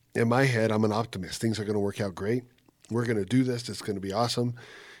 In my head, I'm an optimist. Things are going to work out great. We're going to do this. It's going to be awesome.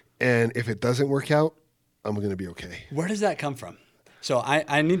 And if it doesn't work out, I'm going to be okay. Where does that come from? So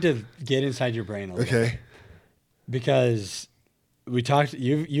I need to get inside your brain a little bit. Because we talked,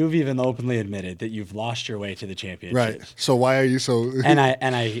 you've even openly admitted that you've lost your way to the championships. Right. So why are you so? and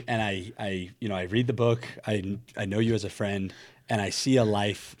I read the book. I know you as a friend, and I see a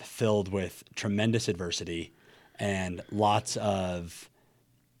life filled with tremendous adversity and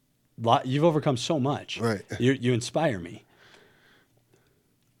you've overcome so much. Right. You inspire me.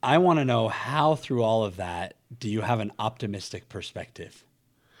 I want to know how through all of that do you have an optimistic perspective?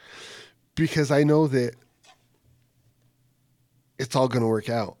 Because I know that it's all going to work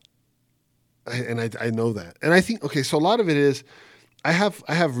out. I know that. And I think, okay, so a lot of it is I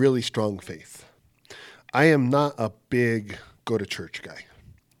have really strong faith. I am not a big go to church guy.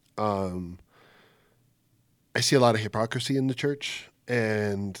 I see a lot of hypocrisy in the church,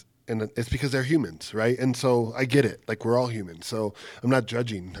 and it's because they're humans, right? And so I get it. Like, we're all humans. So I'm not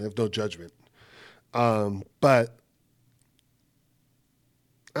judging. I have no judgment. But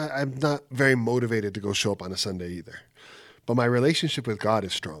I'm not very motivated to go show up on a Sunday either. But my relationship with God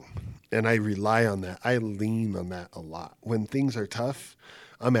is strong, and I rely on that. I lean on that a lot. When things are tough,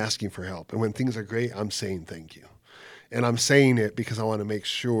 I'm asking for help. And when things are great, I'm saying thank you. And I'm saying it because I want to make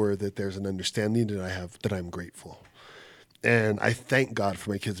sure that there's an understanding that I have, that I'm grateful. And I thank God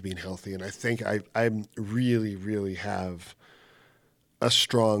for my kids being healthy. And I think I really, really have a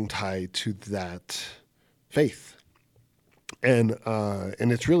strong tie to that faith. And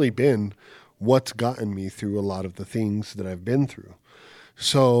it's really been what's gotten me through a lot of the things that I've been through.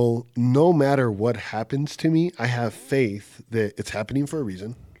 So no matter what happens to me, I have faith that it's happening for a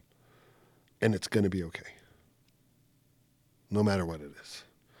reason and it's going to be okay. No matter what it is.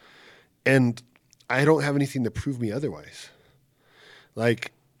 And I don't have anything to prove me otherwise.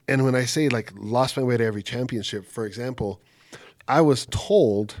 Like, and when I say like lost my way to every championship, for example, I was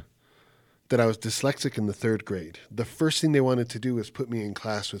told that I was dyslexic in the 3rd grade. The first thing they wanted to do was put me in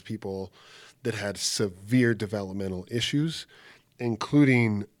class with people that had severe developmental issues,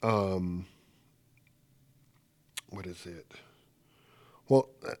 including, what is it? Well,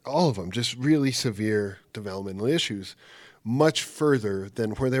 all of them, just really severe developmental issues, much further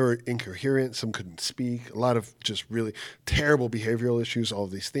than where they were incoherent. Some couldn't speak, a lot of just really terrible behavioral issues, all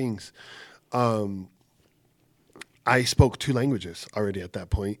of these things. I spoke 2 languages already at that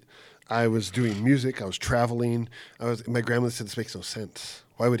point. I was doing music. I was traveling. My grandmother said, this makes no sense.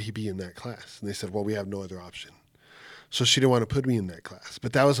 Why would he be in that class? And they said, well, we have no other option. So she didn't want to put me in that class.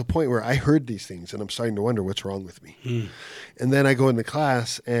 But that was a point where I heard these things, and I'm starting to wonder what's wrong with me. And then I go into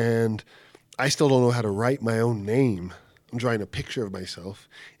class, and I still don't know how to write my own name. I'm drawing a picture of myself,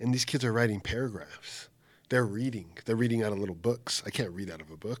 and these kids are writing paragraphs. They're reading. They're reading out of little books. I can't read out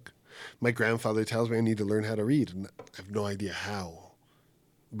of a book. My grandfather tells me I need to learn how to read, and I have no idea how.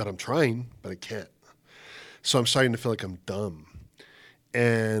 But I'm trying, but I can't. So I'm starting to feel like I'm dumb.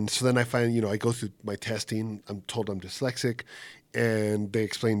 And so then I find, I go through my testing. I'm told I'm dyslexic. And they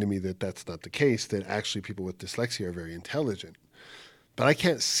explain to me that that's not the case, that actually people with dyslexia are very intelligent. But I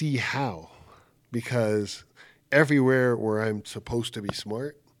can't see how, because everywhere where I'm supposed to be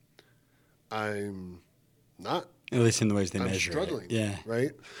smart, I'm not. At least in the ways they I'm measure struggling, it. Yeah.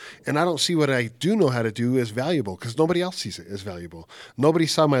 right? And I don't see what I do know how to do as valuable because nobody else sees it as valuable. Nobody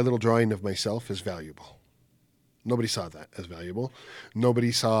saw my little drawing of myself as valuable. Nobody saw that as valuable.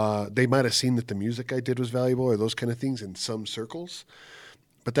 Nobody saw, they might have seen that the music I did was valuable or those kind of things in some circles,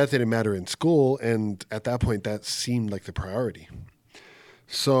 but that didn't matter in school. And at that point, that seemed like the priority.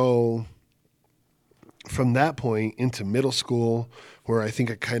 So from that point into middle school, where I think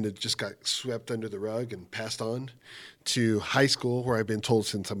I kind of just got swept under the rug and passed on, to high school, where I've been told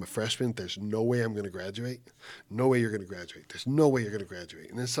since I'm a freshman, there's no way I'm going to graduate. No way you're going to graduate. There's no way you're going to graduate.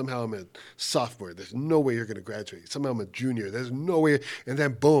 And then somehow I'm a sophomore. There's no way you're going to graduate. Somehow I'm a junior. There's no way. And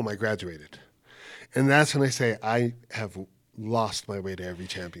then boom, I graduated. And that's when I say I have lost my way to every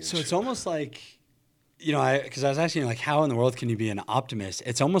championship. So it's almost like, because I was asking, like, how in the world can you be an optimist?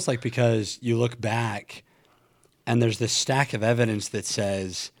 It's almost like because you look back and there's this stack of evidence that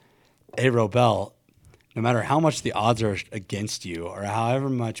says, hey, Robel, no matter how much the odds are against you or however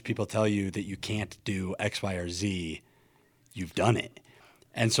much people tell you that you can't do X, Y, or Z, you've done it.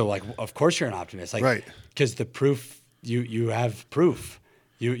 And so, like, of course you're an optimist. Like, right. Because the proof, you have proof.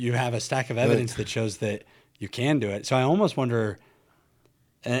 You have a stack of evidence that shows that you can do it. So I almost wonder,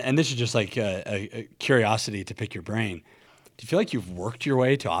 and this is just like a curiosity to pick your brain. Do you feel like you've worked your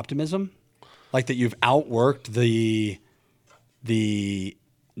way to optimism? Like that you've outworked the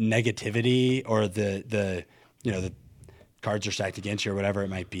negativity or the cards are stacked against you or whatever it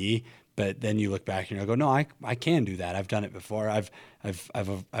might be, but then you look back and you go, no, I can do that. I've done it before. I've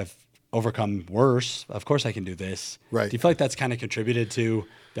overcome worse. Of course I can do this. Right. Do you feel like that's kind of contributed to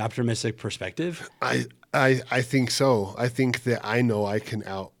the optimistic perspective? I think so. I think that I know I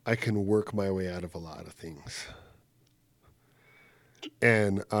can work my way out of a lot of things.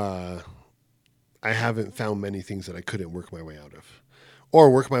 And I haven't found many things that I couldn't work my way out of or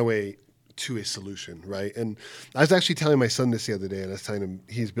work my way to a solution, right? And I was actually telling my son this the other day, and I was telling him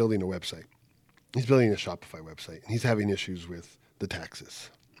he's building a website. He's building a Shopify website, and he's having issues with the taxes.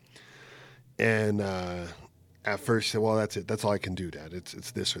 And at first he said, well, that's it. That's all I can do, Dad.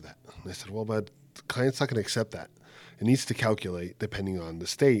 It's this or that. And I said, well, but the client's not going to accept that. It needs to calculate depending on the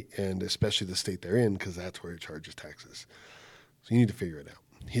state, and especially the state they're in, because that's where it charges taxes. So you need to figure it out.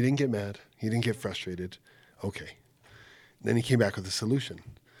 He didn't get mad. He didn't get frustrated. Okay. Then he came back with a solution.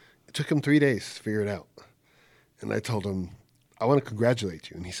 It took him 3 days to figure it out. And I told him, I want to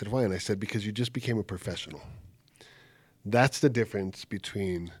congratulate you. And he said, why? And I said, because you just became a professional. That's the difference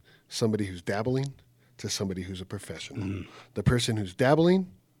between somebody who's dabbling to somebody who's a professional. Mm. The person who's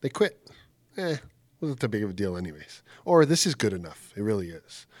dabbling, they quit. Wasn't that big of a deal anyways. Or this is good enough. It really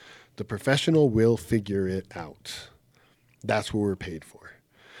is. The professional will figure it out. That's what we're paid for.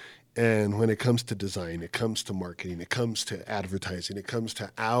 And when it comes to design, it comes to marketing, it comes to advertising, it comes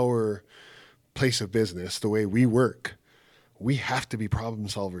to our place of business, the way we work, we have to be problem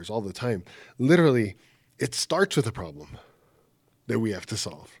solvers all the time. Literally, it starts with a problem that we have to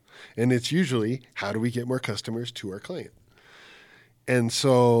solve. And it's usually, how do we get more customers to our client? And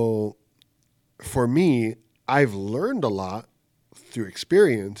so for me, I've learned a lot through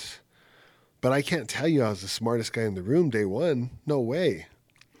experience, but I can't tell you I was the smartest guy in the room day one. No way.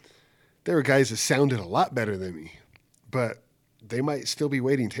 There were guys that sounded a lot better than me, but they might still be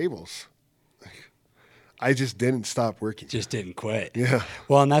waiting tables. I just didn't stop working. Just didn't quit. Yeah.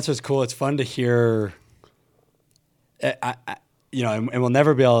 Well, and that's what's cool. It's fun to hear, and we'll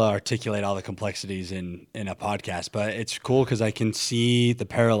never be able to articulate all the complexities in a podcast, but it's cool because I can see the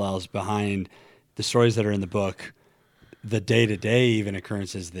parallels behind the stories that are in the book, the day-to-day even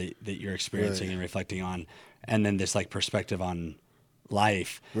occurrences that you're experiencing and reflecting on, and then this like perspective on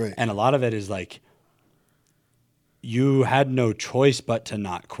life. Right. And a lot of it is like you had no choice but to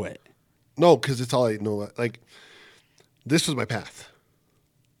not quit. No, because it's all I know. Like, this was my path.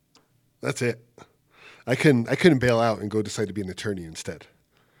 That's it. I couldn't bail out and go decide to be an attorney instead.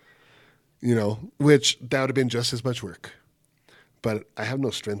 Which that would have been just as much work. But I have no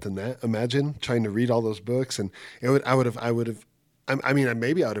strength in that. Imagine trying to read all those books, and maybe I would have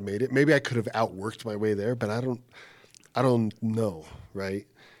made it. Maybe I could have outworked my way there, but I don't know, right?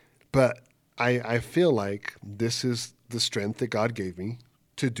 But I feel like this is the strength that God gave me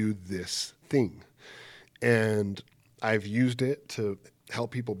to do this thing. And I've used it to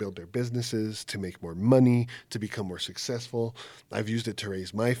help people build their businesses, to make more money, to become more successful. I've used it to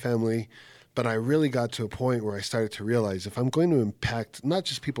raise my family. But I really got to a point where I started to realize if I'm going to impact not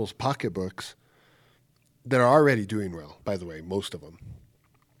just people's pocketbooks that are already doing well, by the way, most of them,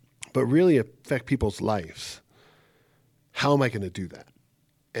 but really affect people's lives, how am I going to do that?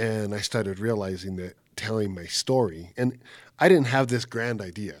 And I started realizing that telling my story, and I didn't have this grand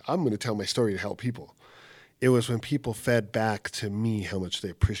idea. I'm going to tell my story to help people. it was when people fed back to me how much they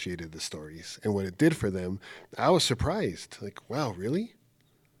appreciated the stories and what it did for them. I was surprised. Like, wow, really?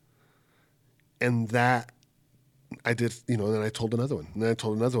 And that I did, then I told another one. And then I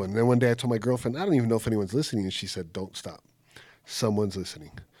told another one. And then one day I told my girlfriend, I don't even know if anyone's listening. And she said, don't stop. Someone's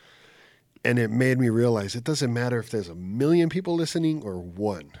listening. And it made me realize it doesn't matter if there's 1 million people listening or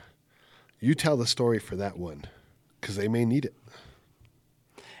one. You tell the story for that one because they may need it.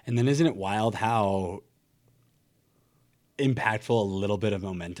 And then isn't it wild how impactful a little bit of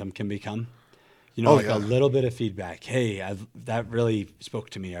momentum can become? A little bit of feedback. Hey, that really spoke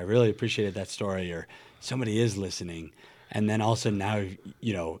to me. I really appreciated that story, or somebody is listening. And then also now,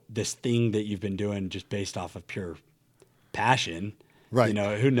 this thing that you've been doing just based off of pure passion, right?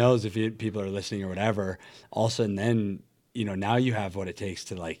 Who knows if people are listening or whatever. Also, and then, now you have what it takes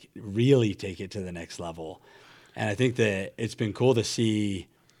to like really take it to the next level. And I think that it's been cool to see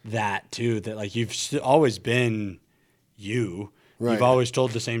that too, that like you've always been you. Right. You've always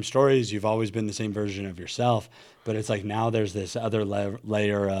told the same stories. You've always been the same version of yourself. But it's like now there's this other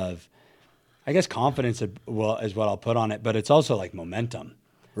layer of, I guess, confidence is what I'll put on it. But it's also like momentum.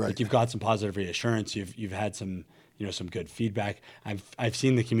 Right. Like you've got some positive reassurance. You've had some some good feedback. I've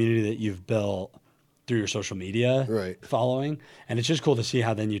seen the community that you've built through your social media following, and it's just cool to see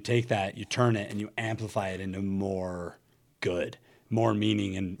how then you take that, you turn it, and you amplify it into more good, more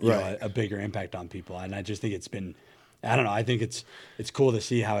meaning, and a bigger impact on people. And I just think it's been. I don't know. I think it's cool to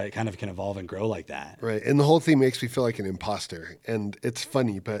see how it kind of can evolve and grow like that. Right. And the whole thing makes me feel like an imposter. And it's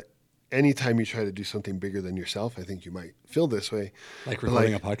funny, but anytime you try to do something bigger than yourself, I think you might feel this way. Like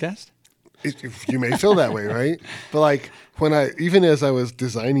recording a podcast? You may feel that way, right? But like even as I was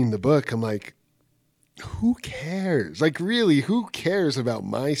designing the book, I'm like, who cares? Like really, who cares about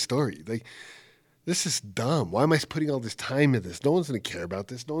my story? Like, this is dumb. Why am I putting all this time into this? No one's going to care about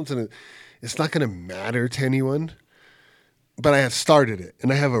this. It's not going to matter to anyone. But I have started it,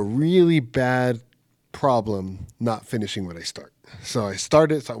 and I have a really bad problem not finishing what I start. So I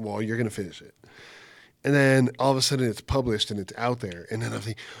started, so well, you're going to finish it. And then all of a sudden it's published and it's out there. And then I'm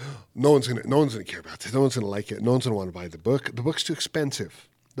thinking, no one's gonna care about this. No one's gonna like it. No one's gonna want to buy the book. The book's too expensive.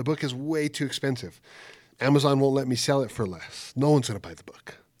 The book is way too expensive. Amazon won't let me sell it for less. No one's gonna buy the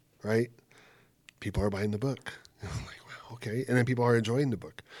book, right? People are buying the book. I'm like, wow, okay. And then people are enjoying the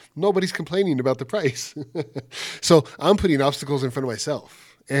book. Nobody's complaining about the price. So I'm putting obstacles in front of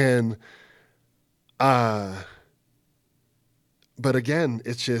myself. And but again,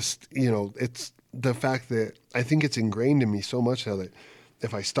 it's just, it's the fact that I think it's ingrained in me so much now that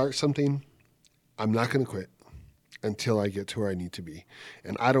if I start something, I'm not going to quit until I get to where I need to be.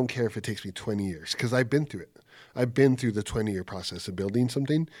 And I don't care if it takes me 20 years because I've been through it. I've been through the 20-year process of building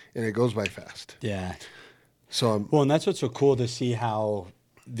something, and it goes by fast. Yeah. So well, and that's what's so cool to see how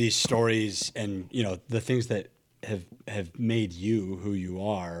these stories and, the things that have made you who you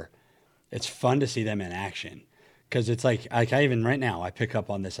are, it's fun to see them in action. Because it's like I even right now, I pick up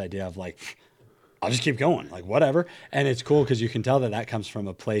on this idea of like, I'll just keep going, like whatever. And it's cool because you can tell that comes from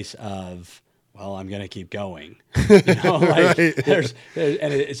a place of, well, I'm going to keep going. Like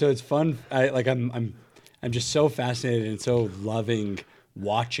so it's fun. I'm just so fascinated and so loving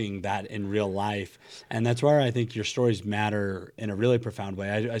watching that in real life. And that's where I think your stories matter in a really profound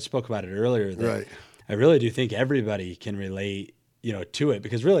way. I spoke about it earlier that I really do think everybody can relate to it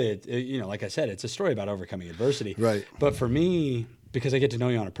because really, like I said, it's a story about overcoming adversity. Right. But for me, because I get to know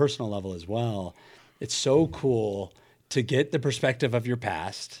you on a personal level as well, it's so cool to get the perspective of your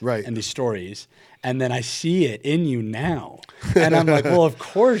past and these stories. And then I see it in you now. And I'm like, well, of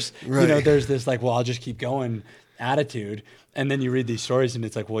course, there's this like, well, I'll just keep going attitude. And then you read these stories and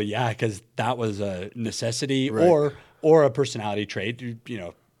it's like, well, yeah, because that was a necessity or a personality trait.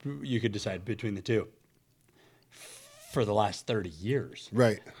 You could decide between the two. For the last 30 years.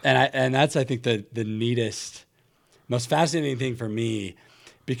 Right. And that's, I think, the neatest, most fascinating thing for me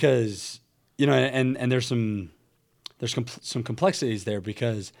because, and there's some complexities there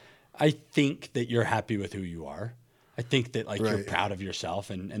because I think that you're happy with who you are. I think that you're proud of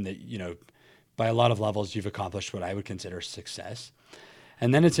yourself and that, by a lot of levels, you've accomplished what I would consider success.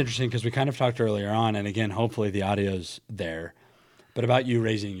 And then it's interesting because we kind of talked earlier on, and again, hopefully the audio's there, but about you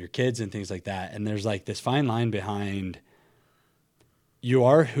raising your kids and things like that. And there's like this fine line behind you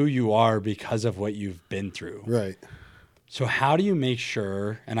are who you are because of what you've been through. Right. So how do you make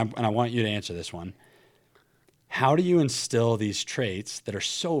sure, and I want you to answer this one, how do you instill these traits that are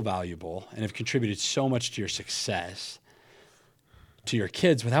so valuable and have contributed so much to your success to your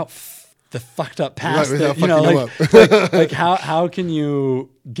kids without the fucked up past? Like how can you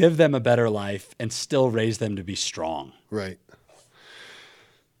give them a better life and still raise them to be strong? Right.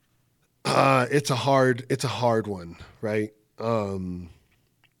 It's a hard one, right?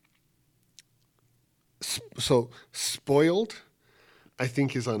 So spoiled, I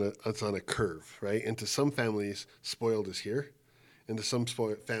think it's on a curve, right? Into some families, spoiled is here, into some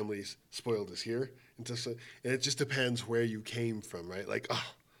families, spoiled is here, and it just depends where you came from, right? Like, oh,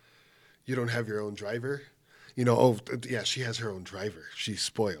 you don't have your own driver, oh yeah, she has her own driver, she's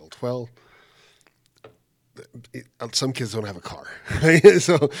spoiled. Well, some kids don't have a car, right?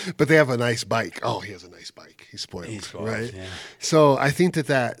 So, but they have a nice bike. Oh, he has a nice bike. He's spoiled, He's spoiled, right? yeah. So I think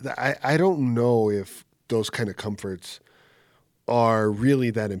that I don't know if those kind of comforts are really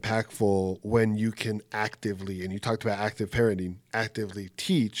that impactful when you can actively, and you talked about active parenting, actively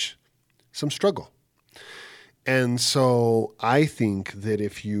teach some struggle. And so I think that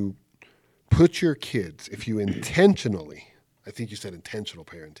if you put your kids, if you intentionally, I think you said intentional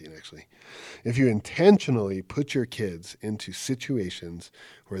parenting actually, if you intentionally put your kids into situations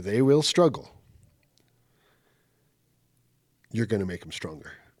where they will struggle, you're going to make them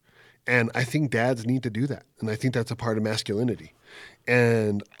stronger. And I think dads need to do that. And I think that's a part of masculinity.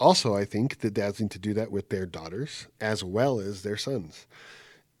 And also, I think that dads need to do that with their daughters as well as their sons.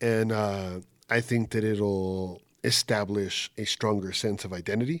 And I think that it'll establish a stronger sense of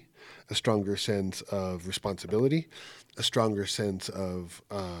identity, a stronger sense of responsibility, a stronger sense of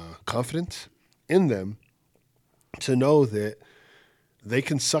confidence in them to know that they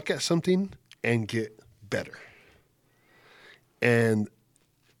can suck at something and get better. And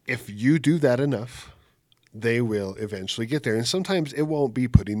if you do that enough, they will eventually get there. And sometimes it won't be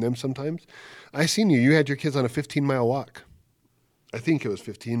putting them sometimes. I seen you. You had your kids on a 15-mile walk. I think it was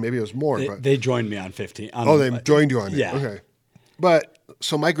 15. Maybe it was more. But They joined me on 15. oh, they joined you on it. Yeah. Okay. But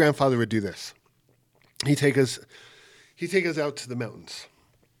so my grandfather would do this. He'd take us out to the mountains.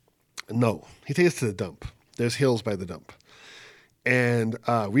 No, he'd take us to the dump. There's hills by the dump. And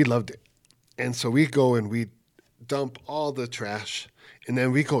we loved it. And so we'd go and we'd dump all the trash. And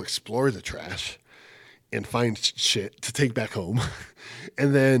then we'd go explore the trash and find shit to take back home.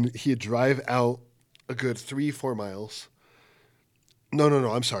 And then he'd drive out a good 3-4 miles. No,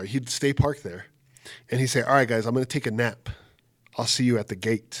 I'm sorry. He'd stay parked there. And he'd say, all right, guys, I'm going to take a nap. I'll see you at the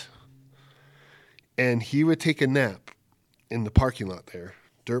gate. And he would take a nap in the parking lot there,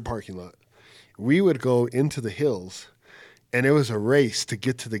 dirt parking lot. We would go into the hills, and it was a race to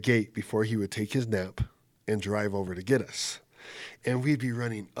get to the gate before he would take his nap and drive over to get us. And we'd be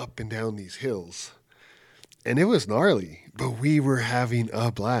running up and down these hills. And it was gnarly, but we were having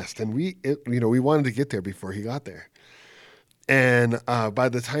a blast. And we wanted to get there before he got there. And by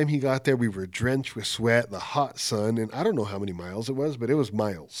the time he got there, we were drenched with sweat, the hot sun, and I don't know how many miles it was, but it was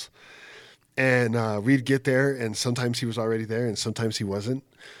miles. And we'd get there, and sometimes he was already there, and sometimes he wasn't.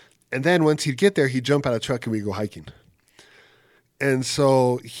 And then once he'd get there, he'd jump out of the truck and we'd go hiking. And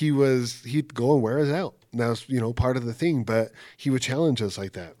so he'd go and wear us out. And that was, part of the thing, but he would challenge us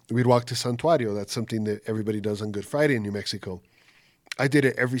like that. We'd walk to Santuario. That's something that everybody does on Good Friday in New Mexico. I did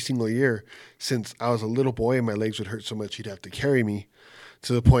it every single year since I was a little boy, and my legs would hurt so much he'd have to carry me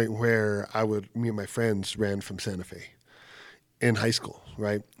to the point where me and my friends ran from Santa Fe in high school,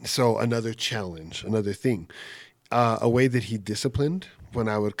 right? So another challenge, another thing. A way that he disciplined when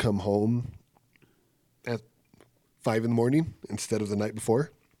I would come home at 5 in the morning instead of the night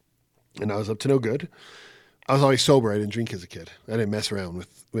before, and I was up to no good. I was always sober. I didn't drink as a kid. I didn't mess around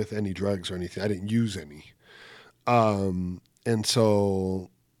with any drugs or anything. I didn't use any. And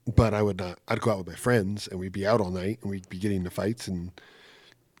so, but I would not, I'd go out with my friends and we'd be out all night and we'd be getting into fights and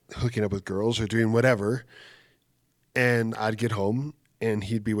hooking up with girls or doing whatever. And I'd get home and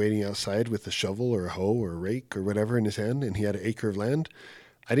he'd be waiting outside with a shovel or a hoe or a rake or whatever in his hand. And he had an acre of land.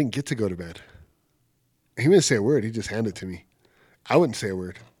 I didn't get to go to bed. He wouldn't say a word. He'd just hand it to me. I wouldn't say a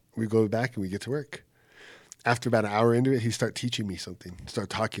word. We'd go back and we'd get to work. After about an hour into it, he'd start teaching me something, start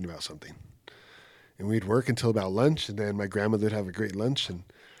talking about something. And we'd work until about lunch, and then my grandmother would have a great lunch, and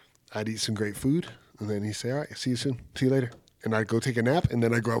I'd eat some great food. And then he'd say, all right, see you soon. See you later. And I'd go take a nap, and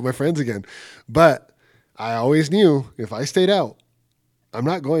then I'd go out with my friends again. But I always knew if I stayed out, I'm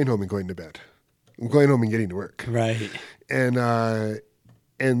not going home and going to bed. I'm going home and getting to work. Right. And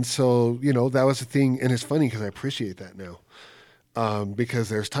so, that was the thing. And it's funny because I appreciate that now. Because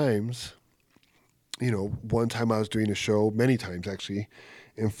there's times, one time I was doing a show, many times actually,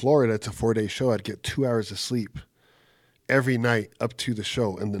 in Florida. It's a 4-day show. I'd get 2 hours of sleep every night up to the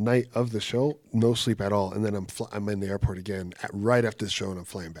show. And the night of the show, no sleep at all. And then I'm in the airport again right after the show, and I'm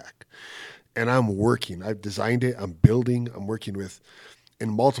flying back. And I'm working. I've designed it. I'm building. I'm working in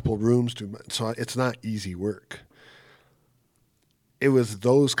multiple rooms. So it's not easy work. It was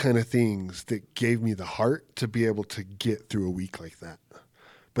those kind of things that gave me the heart to be able to get through a week like that.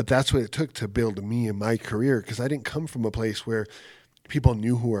 But that's what it took to build me and my career, because I didn't come from a place where people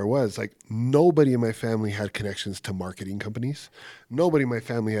knew who I was. Like, nobody in my family had connections to marketing companies. Nobody in my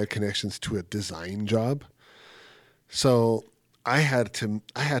family had connections to a design job. So I had to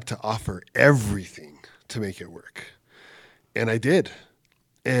offer everything to make it work. And I did.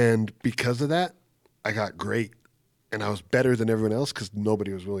 And because of that, I got great. And I was better than everyone else because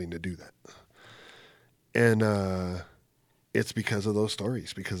nobody was willing to do that. And it's because of those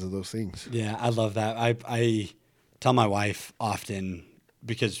stories, because of those things. Yeah, I love that. I tell my wife often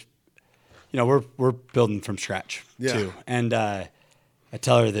because we're building from scratch too, and I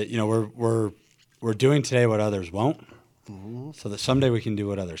tell her that we're doing today what others won't, so that someday we can do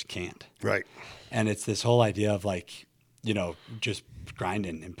what others can't. Right. And it's this whole idea of like just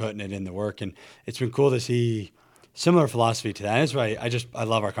grinding and putting it in the work, and it's been cool to see similar philosophy to that. That's why I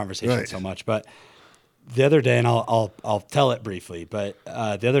love our conversation so much, but. The other day, and I'll tell it briefly, but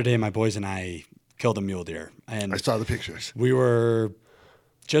the other day my boys and I killed a mule deer. And I saw the pictures. we were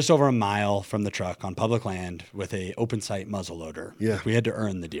just over a mile from the truck on public land with a open sight muzzle loader. Yeah. Like, we had to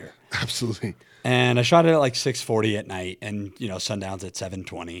earn the deer. Absolutely. And I shot it at like 6:40 at night, and sundown's at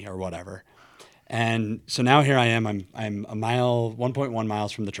 7:20 or whatever. And so now here I am. I'm a mile, 1.1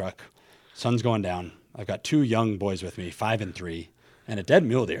 miles from the truck. Sun's going down. I've got 2 young boys with me, 5 and 3, and a dead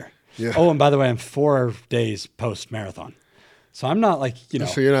mule deer. Yeah. Oh, and by the way, I'm 4 days post marathon, so I'm not like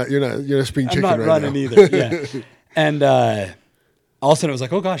So you're not spring chicken I'm not right running now. either. Yeah, and all of a sudden it was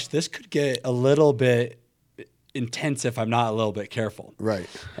like, oh gosh, this could get a little bit intense if I'm not a little bit careful. Right.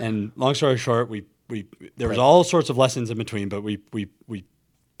 And long story short, there was all sorts of lessons in between, but we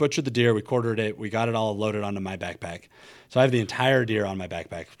butchered the deer, we quartered it, we got it all loaded onto my backpack. So I have the entire deer on my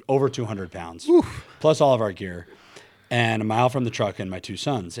backpack, over 200 pounds, plus all of our gear. And a mile from the truck and my 2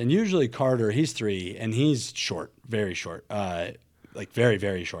 sons. And usually Carter, he's 3, and he's short, very short, like very,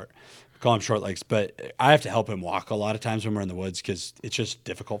 very short. We call him short legs. But I have to help him walk a lot of times when we're in the woods because it's just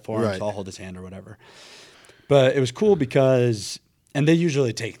difficult for him. Right. So I'll hold his hand or whatever. But it was cool because, and they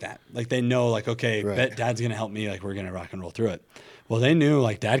usually take that. Like they know, like, okay, bet Dad's going to help me. Like we're going to rock and roll through it. Well, they knew,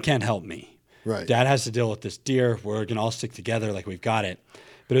 like, Dad can't help me. Right. Dad has to deal with this deer. We're going to all stick together like we've got it.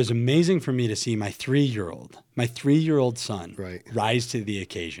 But it was amazing for me to see my 3-year-old son rise to the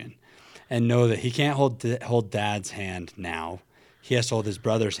occasion and know that he can't hold Dad's hand now. He has to hold his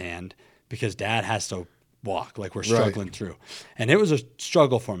brother's hand because Dad has to walk like we're struggling through. And it was a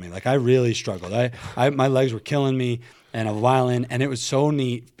struggle for me. Like I really struggled. My legs were killing me and a while in, and it was so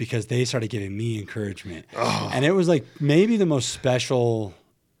neat because they started giving me encouragement. Oh. And it was like maybe one of the most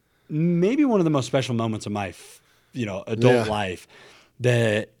special moments of my adult life.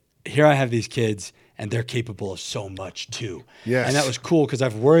 That here I have these kids and they're capable of so much too. Yes. And that was cool because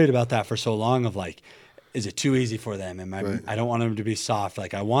I've worried about that for so long of like, is it too easy for them? I don't want them to be soft.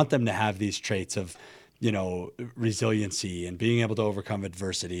 Like I want them to have these traits of, resiliency and being able to overcome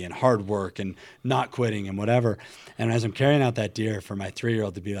adversity and hard work and not quitting and whatever. And as I'm carrying out that deer for my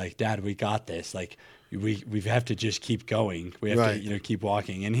 3-year-old to be like, Dad, we got this. Like we have to just keep going. We have to, keep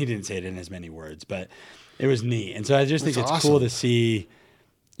walking. And he didn't say it in as many words, but it was neat. And so I just think it's awesome. Cool to see,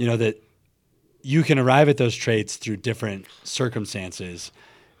 that you can arrive at those traits through different circumstances.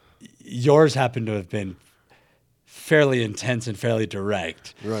 Yours happen to have been fairly intense and fairly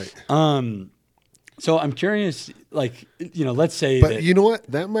direct. Right. So I'm curious, like, let's say But you know what?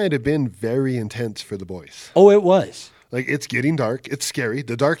 That might have been very intense for the boys. Oh, it was. Like, it's getting dark. It's scary.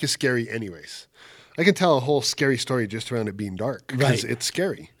 The dark is scary anyways. I can tell a whole scary story just around it being dark because it's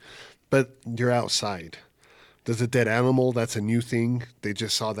scary. But you're outside. There's a dead animal. That's a new thing. They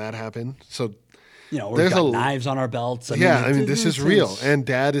just saw that happen. So, we've got knives on our belts. This is real. And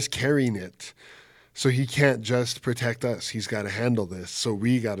Dad is carrying it. So he can't just protect us. He's got to handle this. So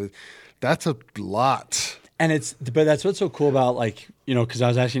we got to, that's a lot. But that's what's so cool about, like, because I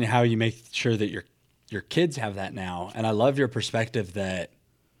was asking how you make sure that your kids have that now. And I love your perspective that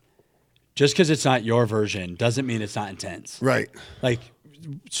just because it's not your version doesn't mean it's not intense. Right. Like,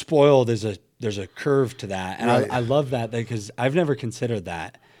 spoiled there's a curve to that. And I love that because I've never considered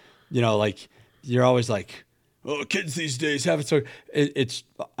that. Like, you're always like, oh, kids these days have it so.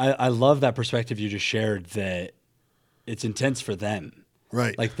 I love that perspective you just shared, that it's intense for them.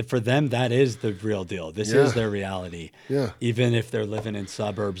 Right. Like, for them, that is the real deal. This is their reality. Yeah. Even if they're living in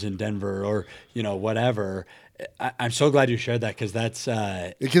suburbs in Denver or, whatever. I'm so glad you shared that because that's...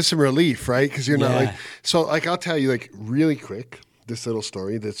 it gives some relief, right? Because you're not like... So, like, I'll tell you, like, really quick, this little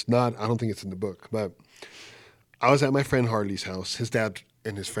story that's not... I don't think it's in the book, but I was at my friend Harley's house. His dad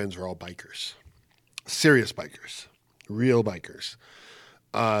and his friends were all bikers. Serious bikers. Real bikers.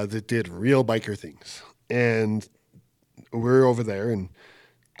 That did real biker things. And we're over there, and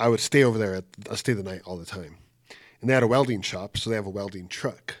I would stay over there. I stay the night all the time. And they had a welding shop, so they have a welding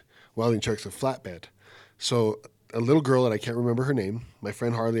truck. Welding truck's a flatbed. So a little girl that I can't remember her name, my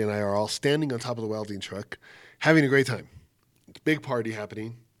friend Harley and I are all standing on top of the welding truck, having a great time. It's a big party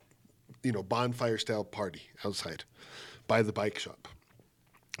happening, bonfire style party outside by the bike shop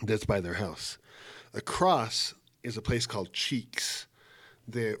that's by their house. Across is a place called Cheeks.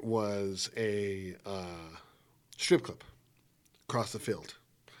 There was a strip club across the field.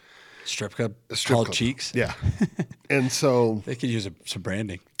 Strip club A strip called club. Cheeks. Yeah. And so They could use some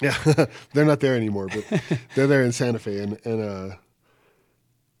branding. yeah, they're not there anymore, but they're there in Santa Fe. And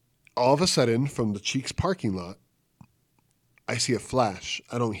all of a sudden, from the Cheeks parking lot, I see a flash.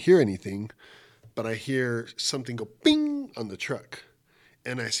 I don't hear anything, but I hear something go bing on the truck.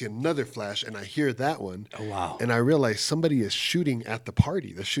 And I see another flash, and I hear that one. Oh, wow. And I realize somebody is shooting at the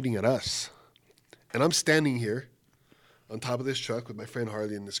party. They're shooting at us. And I'm standing here on top of this truck with my friend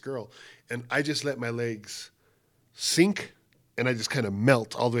Harley and this girl. And I just let my legs sink, and I just kind of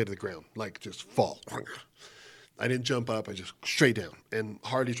melt all the way to the ground, like just fall. I didn't jump up. I just straight down. And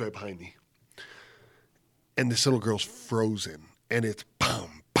Harley's right behind me. And this little girl's frozen. And it's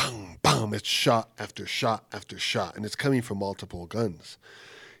boom, boom, boom. It's shot after shot after shot. And it's coming from multiple guns.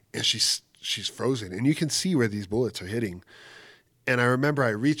 And she's frozen. And you can see where these bullets are hitting. And I remember I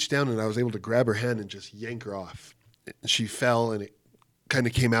reached down and I was able to grab her hand and just yank her off. She fell and it kind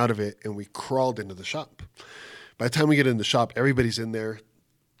of came out of it. And we crawled into the shop. By the time we get in the shop, everybody's in there.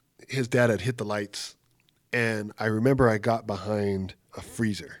 His dad had hit the lights. And I remember I got behind a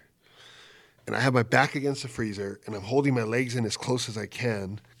freezer. And I have my back against the freezer, and I'm holding my legs in as close as I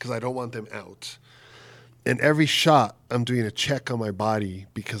can because I don't want them out. And every shot, I'm doing a check on my body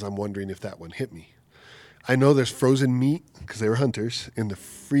because I'm wondering if that one hit me. I know there's frozen meat, because they were hunters, in the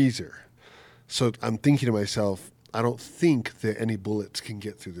freezer. So I'm thinking to myself, I don't think that any bullets can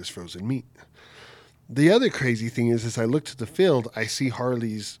get through this frozen meat. The other crazy thing is I look to the field, I see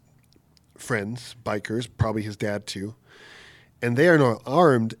Harley's friends, bikers, probably his dad too, and they are not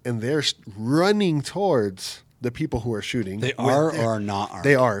armed, and they're running towards the people who are shooting. They are or are not armed?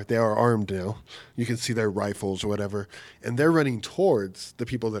 They are. They are armed now. You can see their rifles or whatever. And they're running towards the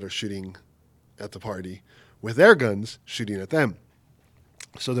people that are shooting at the party with their guns shooting at them.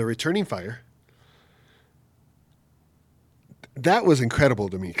 So they're returning fire. That was incredible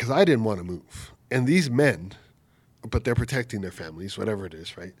to me because I didn't want to move. And these men, but they're protecting their families, whatever it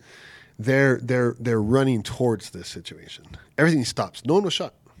is, right? They're running towards this situation. Everything stops. No one was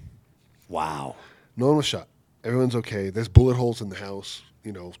shot. Wow. No one was shot. Everyone's okay. There's bullet holes in the house.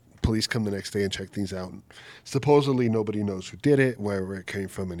 Police come the next day and check things out. Supposedly nobody knows who did it, where it came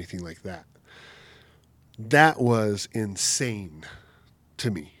from, anything like that. That was insane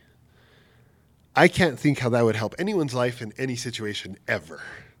to me. I can't think how that would help anyone's life in any situation ever.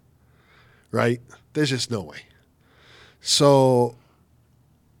 Right? There's just no way. So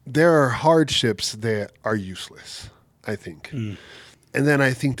there are hardships that are useless, I think. And then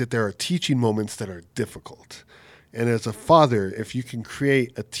I think that there are teaching moments that are difficult. And as a father, if you can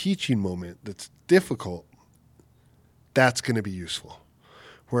create a teaching moment that's difficult, that's going to be useful.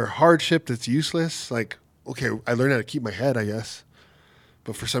 Where hardship that's useless, like, okay, I learned how to keep my head, I guess.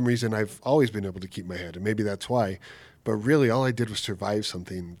 But for some reason, I've always been able to keep my head, and maybe that's why. But really, all I did was survive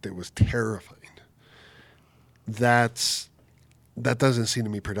something that was terrifying. That doesn't seem to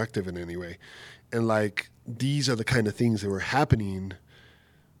me productive in any way. And like, these are the kind of things that were happening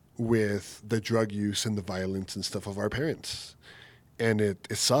with the drug use and the violence and stuff of our parents. And it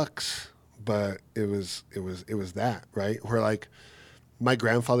sucks, but it was that, right? Where like, my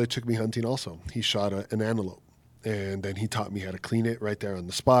grandfather took me hunting also. He shot an antelope, and then he taught me how to clean it right there on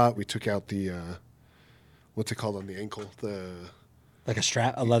the spot. We took out the, what's it called on the ankle? Like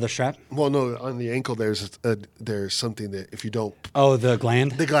a leather strap? Well, no, on the ankle there's something that if you don't... Oh, the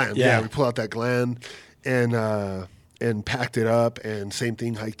gland? The gland, yeah. We pull out that gland and packed it up, and same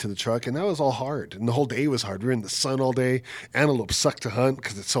thing, hiked to the truck, and that was all hard. And the whole day was hard. We were in the sun all day. Antelope suck to hunt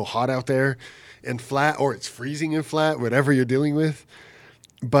because it's so hot out there and flat, or it's freezing and flat, whatever you're dealing with.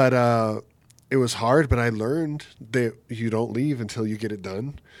 But it was hard, but I learned that you don't leave until you get it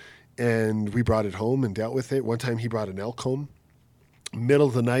done. And we brought it home and dealt with it. One time he brought an elk home. Middle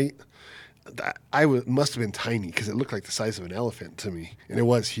of the night, must have been tiny because it looked like the size of an elephant to me, and it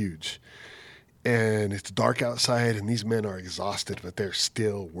was huge. And it's dark outside, and these men are exhausted, but they're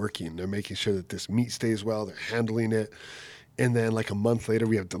still working. They're making sure that this meat stays well. They're handling it. And then like a month later,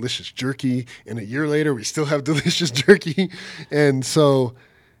 we have delicious jerky, and a year later, we still have delicious jerky. And so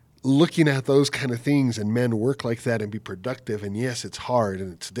looking at those kind of things and men work like that and be productive, and yes, it's hard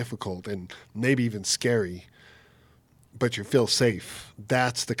and it's difficult and maybe even scary. but you feel safe.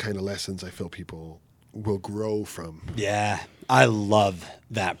 That's the kind of lessons I feel people will grow from. Yeah, I love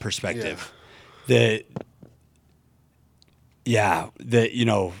that perspective. That, yeah, that,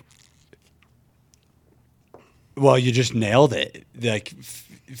 well, you just nailed it. Like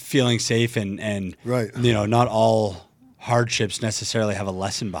feeling safe and Right. not all hardships necessarily have a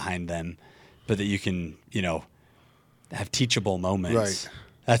lesson behind them, but that you can, have teachable moments. Right.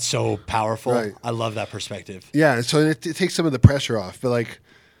 That's so powerful. Right. I love that perspective. Yeah, so it takes some of the pressure off. But like,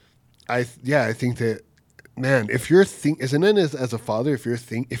 I think that, man, if you're as a father, if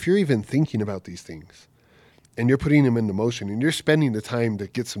you're even thinking about these things, and you're putting them into motion, and you're spending the time to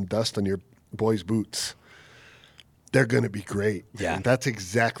get some dust on your boys' boots, they're gonna be great. Yeah. And that's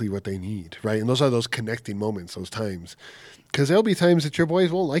exactly what they need, right? And those are those connecting moments, those times, because there'll be times that your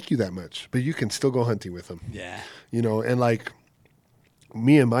boys won't like you that much, but you can still go hunting with them. Yeah. And like,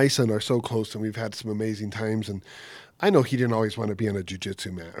 me and my son are so close, and we've had some amazing times. And I know he didn't always want to be on a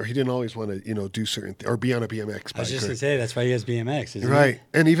jiu-jitsu mat, or he didn't always want to, do certain or be on a BMX bike. I was just going to say, that's why he has BMX, isn't Right.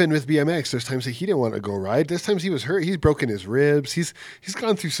 he? And even with BMX, there's times that he didn't want to go ride. There's times he was hurt. He's broken his ribs. He's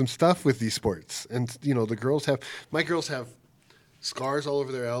gone through some stuff with these sports. And, my girls have scars all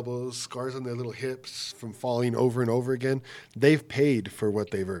over their elbows, scars on their little hips from falling over and over again. They've paid for what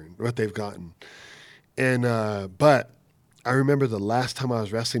they've earned, what they've gotten. And, but I remember the last time I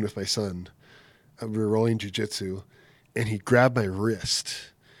was wrestling with my son, we were rolling jiu-jitsu, and he grabbed my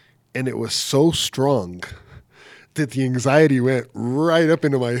wrist, and it was so strong that the anxiety went right up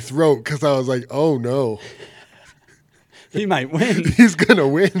into my throat, because I was like, oh no. He might win. He's going to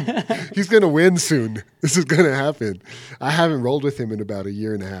win. He's going to win soon. This is going to happen. I haven't rolled with him in about a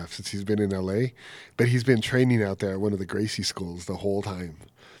year and a half since he's been in LA, but he's been training out there at one of the Gracie schools the whole time.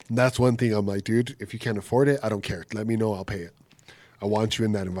 And that's one thing I'm like, dude, if you can't afford it, I don't care. Let me know. I'll pay it. I want you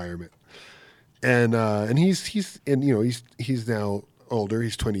in that environment. And he's now older.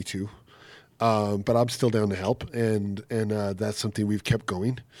 He's 22. But I'm still down to help. And that's something we've kept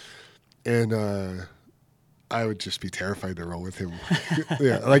going. And, I would just be terrified to roll with him.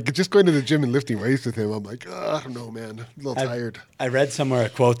 Yeah, like just going to the gym and lifting weights with him, I'm like, I don't know, man. I'm a little tired. I read somewhere a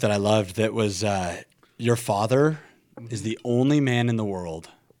quote that I loved that was, your father is the only man in the world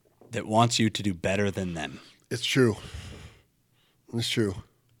that wants you to do better than them. It's true. It's true.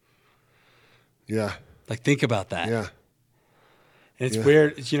 Yeah. Like, think about that. Yeah. And it's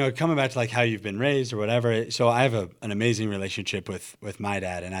weird, coming back to like how you've been raised or whatever. So I have an amazing relationship with my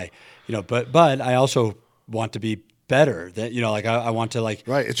dad, and I, but I also want to be better. That I want to like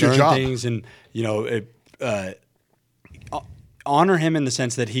right. It's learn your job. things, and honor him in the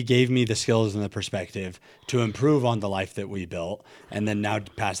sense that he gave me the skills and the perspective to improve on the life that we built, and then now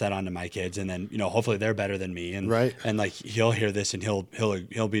pass that on to my kids, and then hopefully they're better than me, and right. and like he'll hear this and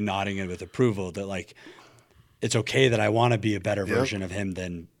he'll be nodding it with approval that like it's okay that I want to be a better version of him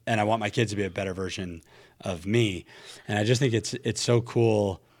and I want my kids to be a better version of me, and I just think it's so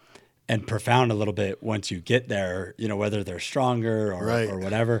cool and profound a little bit once you get there, whether they're stronger or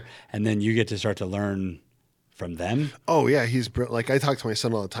whatever, and then you get to start to learn from them. Oh yeah, like I talk to my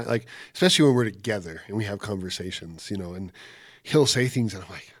son all the time, like especially when we're together and we have conversations, and he'll say things and I'm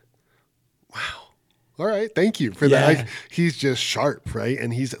like, wow, all right, thank you for that. Like, he's just sharp, right?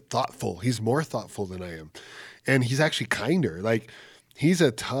 And he's thoughtful. He's more thoughtful than I am, and he's actually kinder. Like, he's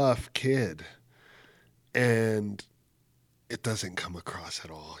a tough kid, and it doesn't come across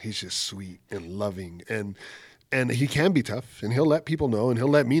at all. He's just sweet and loving, and he can be tough, and he'll let people know, and he'll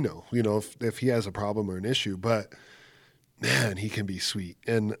let me know, if he has a problem or an issue. But man, he can be sweet,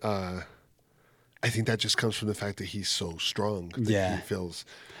 and I think that just comes from the fact that he's so strong. That he feels.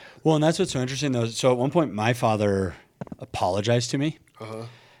 Well, and that's what's so interesting, though. So at one point, my father apologized to me,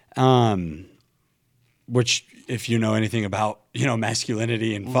 which, if you know anything about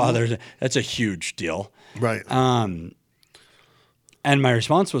masculinity and fathers, that's a huge deal, right? And my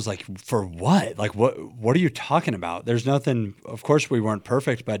response was like, for what? Like, what are you talking about? There's nothing, of course we weren't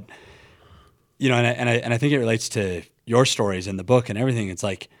perfect, but, and I think it relates to your stories in the book and everything. It's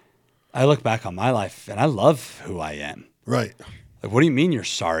like, I look back on my life and I love who I am. Right. Like, what do you mean you're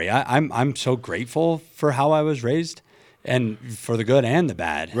sorry? I'm so grateful for how I was raised and for the good and the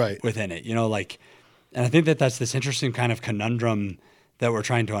bad within it, and I think that's this interesting kind of conundrum that we're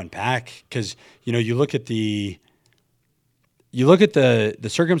trying to unpack. 'Cause, you look at the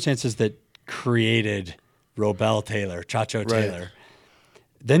circumstances that created Robel Taylor, Chacho Taylor.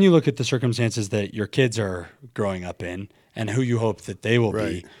 Then you look at the circumstances that your kids are growing up in and who you hope that they will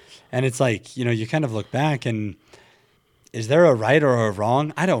be. And it's like, you kind of look back and is there a right or a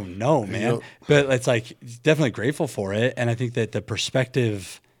wrong? I don't know, man. But it's like, definitely grateful for it. And I think that the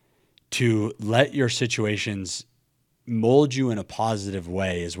perspective to let your situations mold you in a positive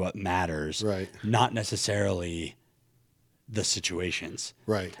way is what matters, Right. not necessarily the situations.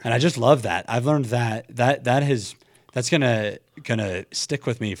 Right. And I just love that. I've learned that's gonna stick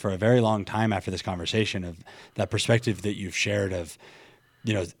with me for a very long time after this conversation, of that perspective that you've shared of,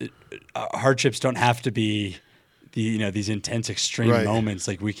 hardships don't have to be these intense extreme Right. moments.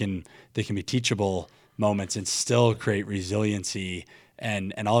 Like they can be teachable moments and still create resiliency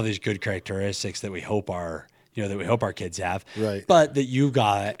and all of these good characteristics that we hope our kids have. Right. But that you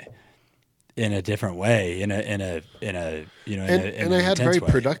got in a different way, in an And I had intense very way.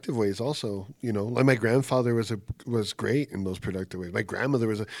 productive ways also, like my grandfather was great in those productive ways. My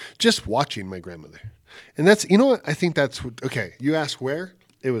grandmother just watching my grandmother. And that's, what, I think okay, you ask where,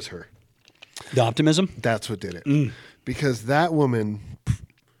 it was her. The optimism? That's what did it. Because that woman,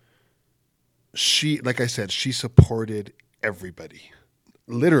 like I said, she supported everybody,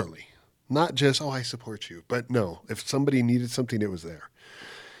 literally. Not just, I support you, but no, if somebody needed something, it was there.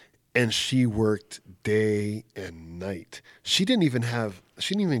 And she worked day and night. She didn't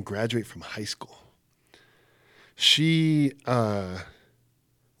even graduate from high school. She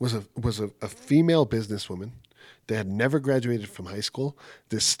was a female businesswoman that had never graduated from high school,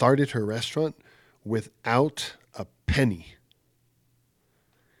 that started her restaurant without a penny.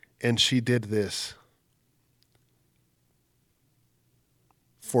 And she did this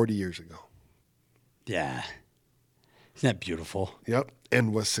 40 years ago. Yeah. Isn't that beautiful? Yep.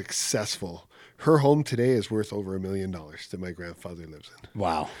 And was successful. Her home today is worth over $1 million that my grandfather lives in.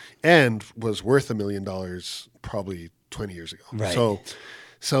 Wow. And was worth $1 million probably 20 years ago. Right.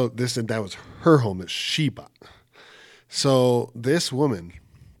 So that was her home that she bought. So this woman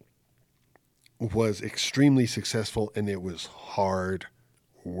was extremely successful, and it was hard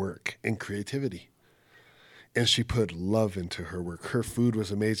work and creativity. And she put love into her work. Her food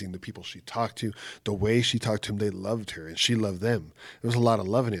was amazing. The people she talked to, the way she talked to them, they loved her, and she loved them. There was a lot of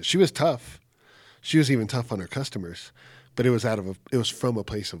love in it. She was tough. She was even tough on her customers, but it was from a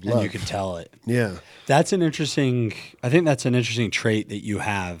place of love. And you could tell it. Yeah. I think that's an interesting trait that you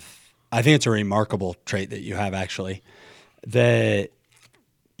have. I think it's a remarkable trait that you have, actually, that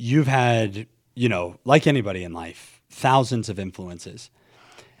you've had, like anybody in life, thousands of influences.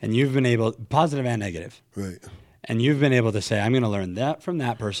 And you've been able, positive and negative. Right. And you've been able to say, I'm going to learn that from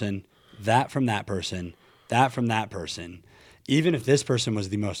that person, that from that person, that from that person. Even if this person was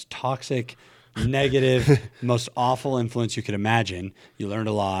the most toxic, negative, most awful influence you could imagine, you learned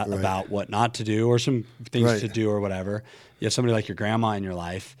a lot about what not to do or some things to do or whatever. You have somebody like your grandma in your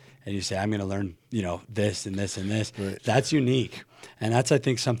life, and you say, I'm going to learn, this and this and this. Right. That's unique. And that's, I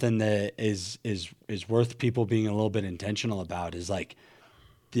think, something that is worth people being a little bit intentional about, is like,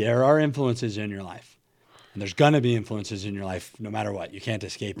 there are influences in your life, and there's going to be influences in your life no matter what. You can't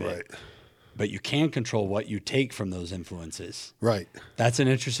escape it. Right. But you can control what you take from those influences. Right. That's an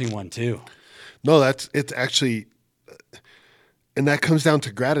interesting one too. No, it's actually, and that comes down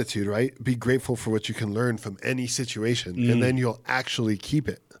to gratitude, right? Be grateful for what you can learn from any situation, and then you'll actually keep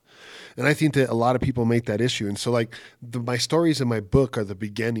it. And I think that a lot of people make that issue. And so like my stories in my book are the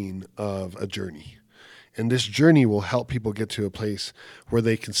beginning of a journey. And this journey will help people get to a place where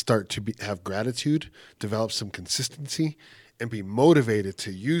they can start to have gratitude, develop some consistency, and be motivated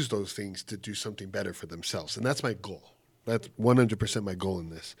to use those things to do something better for themselves. And that's my goal. That's 100% my goal in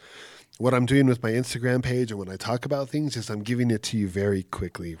this. What I'm doing with my Instagram page and when I talk about things is I'm giving it to you very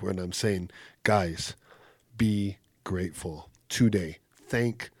quickly when I'm saying, guys, be grateful today.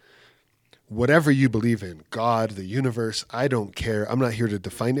 Thank whatever you believe in, God, the universe, I don't care. I'm not here to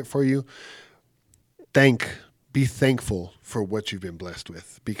define it for you. Be thankful for what you've been blessed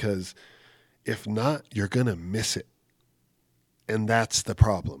with, because if not, you're going to miss it. And that's the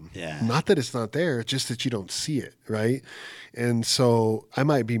problem. Yeah. Not that it's not there, just that you don't see it, right? And so I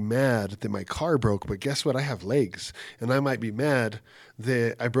might be mad that my car broke, but guess what? I have legs. And I might be mad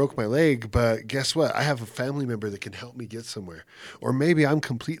that I broke my leg, but guess what? I have a family member that can help me get somewhere. Or maybe I'm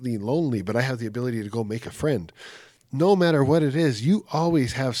completely lonely, but I have the ability to go make a friend. No matter what it is, you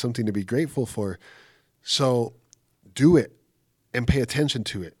always have something to be grateful for. So do it and pay attention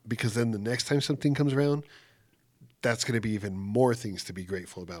to it, because then the next time something comes around, that's going to be even more things to be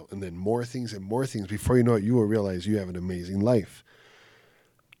grateful about, and then more things and more things. Before you know it, you will realize you have an amazing life.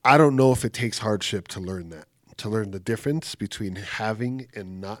 I don't know if it takes hardship to learn that, to learn the difference between having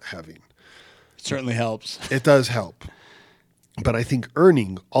and not having. It certainly helps. It does help. But I think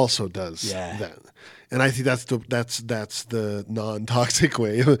earning also does that. And I think that's the non-toxic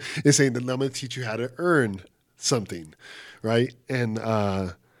way is saying that I'm going to teach you how to earn something, right? And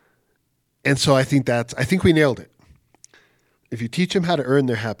so I think we nailed it. If you teach them how to earn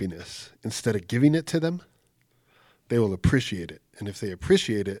their happiness instead of giving it to them, they will appreciate it. And if they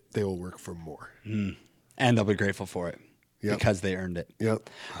appreciate it, they will work for more. And they'll be grateful for it because they earned it. Yep.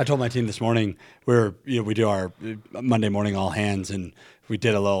 I told my team this morning, we do our Monday morning all hands, and we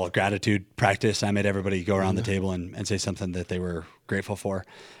did a little gratitude practice. I made everybody go around the table and say something that they were grateful for.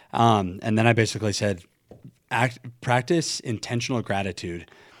 And then I basically said, practice intentional gratitude,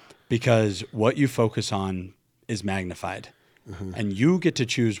 because what you focus on is magnified. And you get to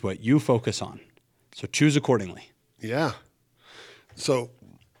choose what you focus on. So choose accordingly. Yeah. So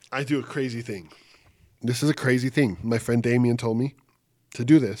I do a crazy thing. This is a crazy thing. My friend Damien told me to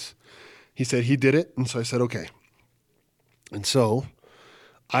do this. He said he did it. And so I said, okay. And so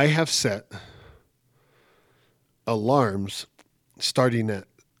I have set alarms starting at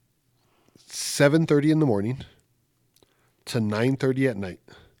 7:30 in the morning to 9:30 at night.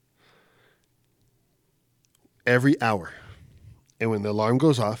 Every hour. And when the alarm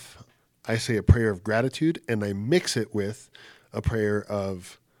goes off, I say a prayer of gratitude, and I mix it with a prayer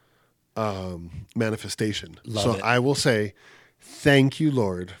of manifestation. Love it. I will say, thank you,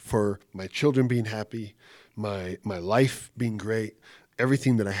 Lord, for my children being happy, my life being great,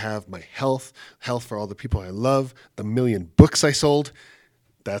 everything that I have, my health for all the people I love, the 1,000,000 books I sold.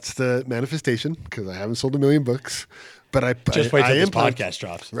 That's the manifestation, because I haven't sold 1,000,000 books. But Just wait till this podcast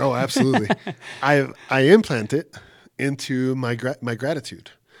drops. Oh, absolutely. I implant it into my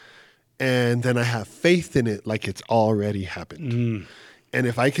gratitude. And then I have faith in it like it's already happened. And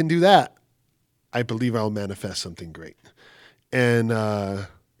if I can do that, I believe I'll manifest something great. And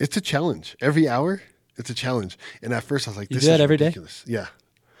it's a challenge. Every hour, it's a challenge. And at first I was like, this is ridiculous. Yeah.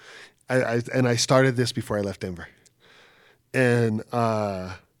 I started this before I left Denver. And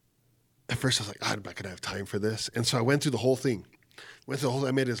at first I was like, I'm not going to have time for this. And so I went through the whole thing.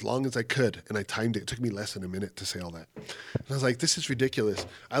 I made it as long as I could, and I timed it. It took me less than a minute to say all that. And I was like, this is ridiculous.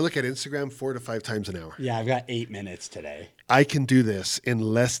 I look at Instagram 4 to 5 times an hour. Yeah, I've got 8 minutes today. I can do this in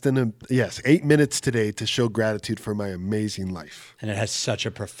less than 8 minutes today to show gratitude for my amazing life. And it has such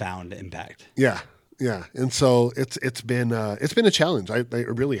a profound impact. Yeah. And so it's been a challenge. It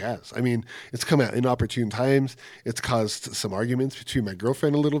really has. I mean, it's come out in opportune times. It's caused some arguments between my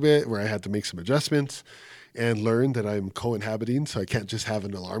girlfriend a little bit, where I had to make some adjustments and learn that I'm co-inhabiting, so I can't just have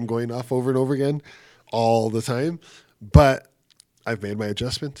an alarm going off over and over again all the time. But I've made my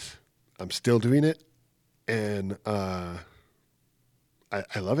adjustments. I'm still doing it, and I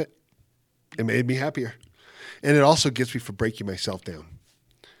love it. It made me happier. And it also gets me for breaking myself down.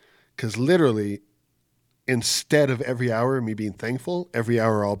 Because literally, instead of every hour me being thankful, every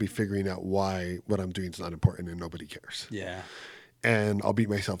hour I'll be figuring out why what I'm doing is not important and nobody cares. Yeah. And I'll beat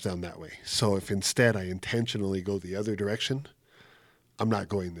myself down that way. So if instead I intentionally go the other direction, I'm not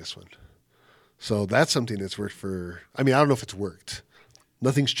going this one. So that's something that's worked I don't know if it's worked.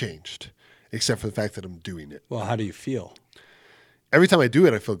 Nothing's changed except for the fact that I'm doing it. Well, how do you feel? Every time I do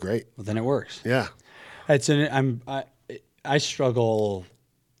it, I feel great. Well, then it works. Yeah. I struggle.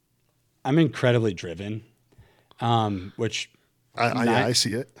 I'm incredibly driven, which I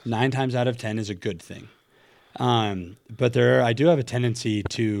see it. 9 times out of 10 is a good thing. But I do have a tendency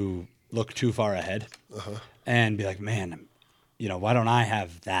to look too far ahead and be like, man, why don't I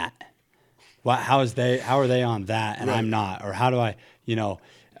have that? How are they on that and I'm not? Or how do I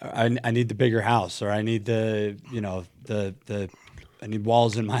need the bigger house, or I need I need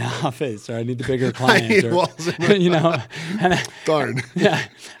walls in my office, or I need the bigger client. Walls in my darn. Yeah,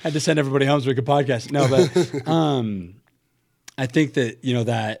 I had to send everybody home so we could podcast. No, but I think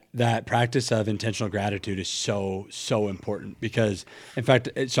that that practice of intentional gratitude is so important, because, in fact,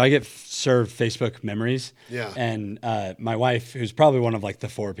 so I get served Facebook memories. Yeah. And my wife, who's probably one of like the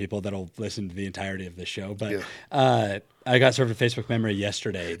 4 people that'll listen to the entirety of this show, but I got served a Facebook memory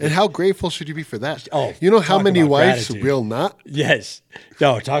yesterday. And how grateful should you be for that? Oh, you know how many wives gratitude. will not? Yes.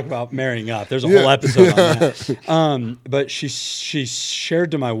 No, talk about marrying up. There's a whole episode on that. But she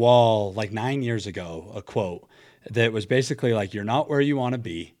shared to my wall like 9 years ago a quote that was basically like, you're not where you want to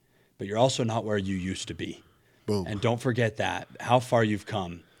be, but you're also not where you used to be. Boom. And don't forget that, how far you've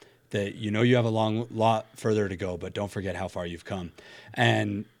come, that you have a lot further to go, but don't forget how far you've come.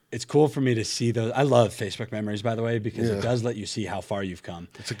 And it's cool for me to see those. I love Facebook memories, by the way, because it does let you see how far you've come.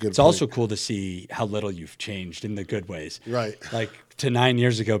 It's also cool to see how little you've changed in the good ways. Right. Like to 9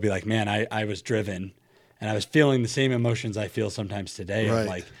 years ago, be like, man, I was driven and I was feeling the same emotions I feel sometimes today of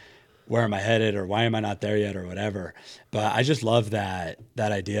like, where am I headed, or why am I not there yet, or whatever. But I just love that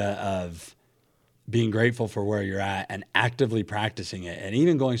idea of being grateful for where you're at and actively practicing it, and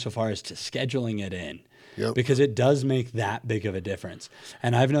even going so far as to scheduling it in, because it does make that big of a difference.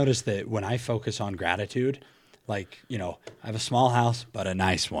 And I've noticed that when I focus on gratitude, like, you know, I have a small house, but a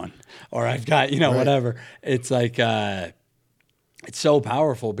nice one, or I've got, you know, Right. whatever. It's like, it's so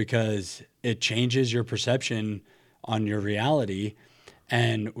powerful because it changes your perception on your reality.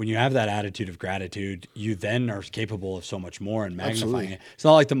 And when you have that attitude of gratitude, you then are capable of so much more and magnifying Absolutely. it. It's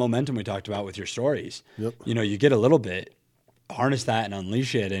not like the momentum we talked about with your stories. Yep. You know, you get a little bit, harness that and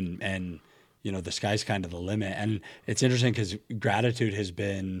unleash it, and you know, the sky's kind of the limit. And it's interesting because gratitude has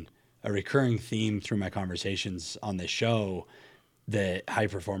been a recurring theme through my conversations on this show that high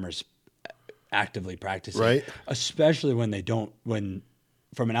performers actively practice it, Right. especially when they don't, when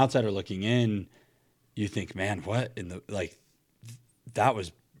from an outsider looking in, you think, man, what in the, like, that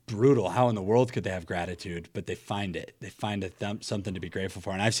was brutal. How in the world could they have gratitude? But they find it. They find something to be grateful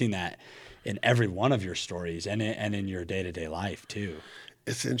for. And I've seen that in every one of your stories and in your day-to-day life too.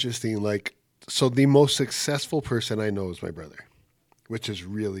 It's interesting. Like, so the most successful person I know is my brother, which is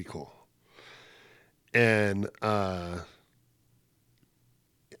really cool. And, I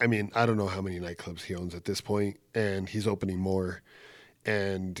mean, I don't know how many nightclubs he owns at this point, and he's opening more,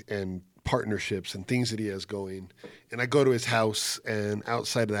 and partnerships and things that he has going. And I go to his house, and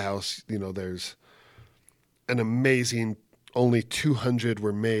outside of the house, you know, there's an amazing, only 200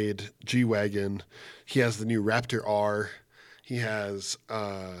 were made G-Wagon. He has the new Raptor R. He has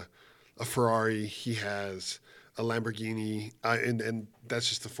a Ferrari. He has a Lamborghini, and that's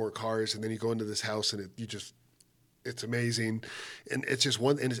just the 4 cars. And then you go into this house, and it's amazing. And it's just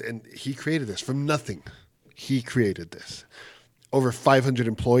one, and he created this from nothing. He created this. Over 500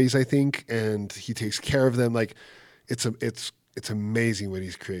 employees, I think, and he takes care of them. Like, it's amazing what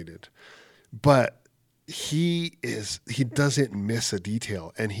he's created. But he doesn't miss a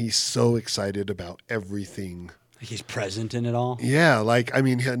detail, and he's so excited about everything. Like he's present in it all. Yeah, like, I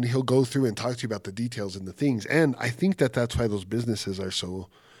mean, and he'll go through and talk to you about the details and the things. And I think that's why those businesses are so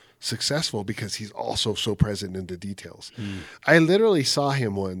successful, because he's also so present in the details. I literally saw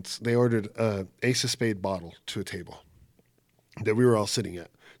him once. They ordered a Ace of Spade bottle to a table that we were all sitting at.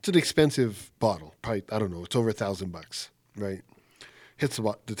 It's an expensive bottle. Probably, I don't know, it's over $1,000, right? Hits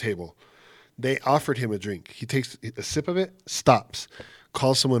the table. They offered him a drink. He takes a sip of it, stops,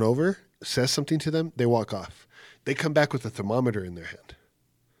 calls someone over, says something to them, they walk off. They come back with a thermometer in their hand.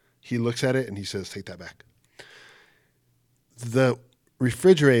 He looks at it and he says, take that back. The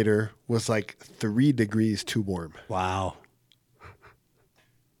refrigerator was like 3 degrees too warm. Wow.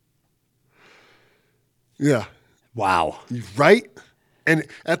 Yeah. Wow. Right? And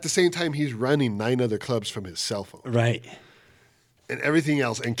at the same time, he's running 9 other clubs from his cell phone. Right. And everything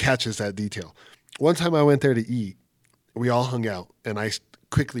else, and catches that detail. One time I went there to eat. We all hung out, and I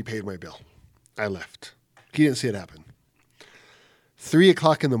quickly paid my bill. I left. He didn't see it happen. 3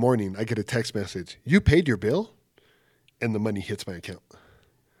 o'clock in the morning, I get a text message. You paid your bill? And the money hits my account.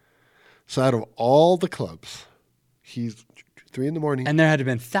 So out of all the clubs, he's 3 in the morning. And there had to have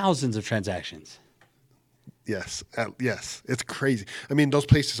been thousands of transactions. Yes. Yes. It's crazy. I mean, those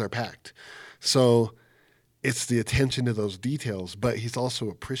places are packed. So it's the attention to those details, but he's also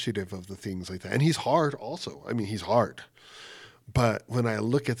appreciative of the things like that. And he's hard also. I mean, he's hard. But when I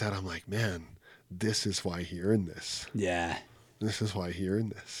look at that, I'm like, man, this is why he earned this. Yeah. This is why he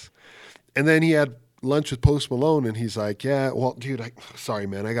earned this. And then he had lunch with Post Malone, and he's like, yeah, well, dude, sorry,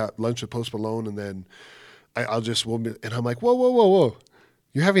 man. I got lunch with Post Malone, and then and I'm like, whoa.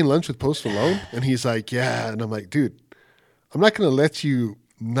 You're having lunch with Post Malone? And he's like, yeah. And I'm like, dude, I'm not going to let you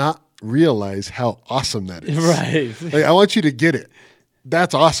not realize how awesome that is. Right. Like, I want you to get it.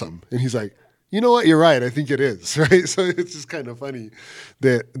 That's awesome. And he's like, you know what? You're right. I think it is. Right. So it's just kind of funny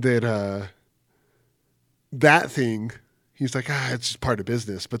that thing, he's like, it's just part of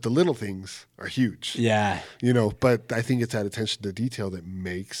business. But the little things are huge. Yeah. You know, but I think it's that attention to detail that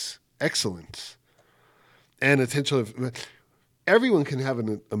makes excellence. And attention of... Everyone can have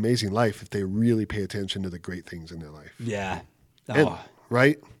an amazing life if they really pay attention to the great things in their life. Yeah. Oh. And,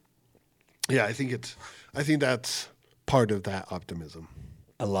 right? Yeah, I think that's part of that optimism.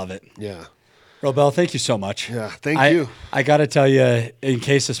 I love it. Yeah. Robel, thank you so much. Yeah, thank you. I got to tell you, in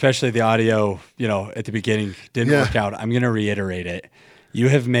case especially the audio, at the beginning didn't work out, I'm going to reiterate it. You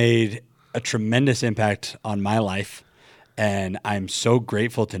have made a tremendous impact on my life, and I'm so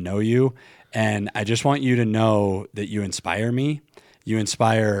grateful to know you. And I just want you to know that you inspire me. You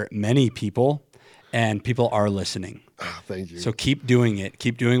inspire many people, and people are listening. Oh, thank you. So keep doing it.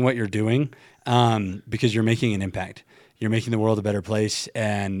 Keep doing what you're doing, because you're making an impact. You're making the world a better place,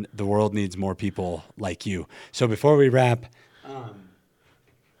 and the world needs more people like you. So before we wrap,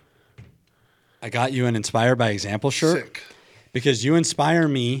 I got you an Inspire by Example shirt. Sick. Because you inspire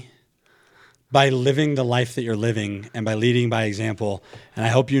me by living the life that you're living and by leading by example. And I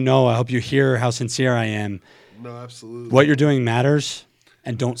hope you hear how sincere I am. No, absolutely. What you're doing matters,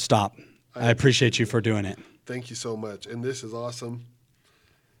 and don't stop. I appreciate you for doing it. Thank you so much. And this is awesome.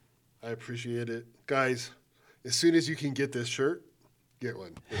 I appreciate it. Guys, as soon as you can get this shirt, get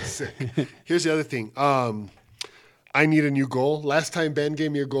one. It's sick. Here's the other thing. I need a new goal. Last time Ben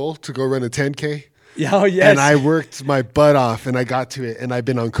gave me a goal to go run a 10K. Oh, yes. And I worked my butt off, and I got to it, and I've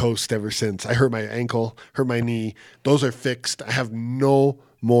been on coast ever since. I hurt my ankle, hurt my knee. Those are fixed. I have no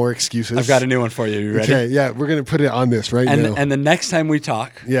more excuses. I've got a new one for you. You ready? Okay, yeah, we're going to put it on this right now. And the next time we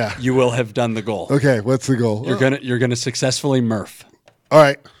talk, you will have done the goal. Okay, what's the goal? You're gonna successfully Murph. All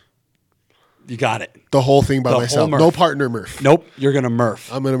right. You got it. The whole thing by myself. No partner Murph. Nope, you're going to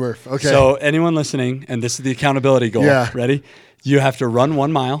Murph. I'm going to Murph. Okay. So anyone listening, and this is the accountability goal. Yeah. Ready? You have to run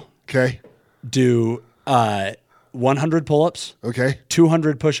 1 mile. Okay. Do 100 pull-ups. Okay.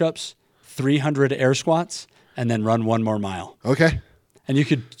 200 push-ups. 300 air squats. And then run 1 more mile. Okay. And you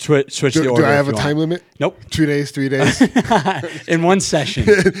could switch the order. Do I have a time limit? Nope. 2 days, 3 days? In one session.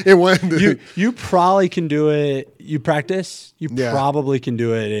 In one. You probably can do it. You practice. You probably can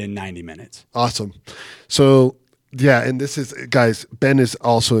do it in 90 minutes. Awesome. So, yeah, and this is, guys, Ben is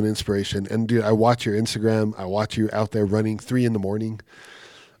also an inspiration. And, dude, I watch your Instagram. I watch you out there running 3 in the morning.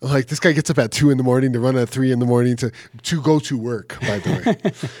 I'm like, this guy gets up at 2 in the morning to run at 3 in the morning to go to work, by the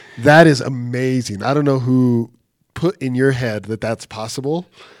way. That is amazing. I don't know who put in your head that that's possible,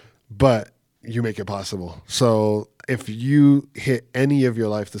 but you make it possible. So if you hit any of your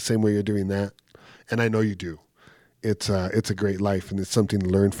life the same way you're doing that, and I know you do, it's a great life and it's something to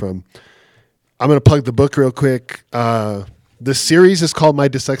learn from. I'm going to plug the book real quick. The series is called My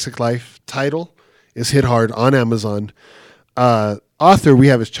Dyslexic Life. Title is Hit Hard on Amazon. Author we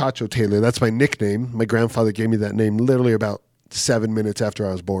have is Chacho Taylor. That's my nickname. My grandfather gave me that name literally about 7 minutes after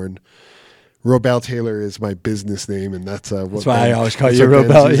I was born. Robel Taylor is my business name, and that's why I always call you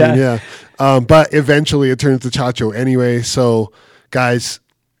Robel. Yeah. But eventually it turns to Chacho anyway. So, guys,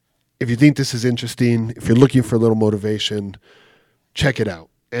 if you think this is interesting, if you're looking for a little motivation, check it out.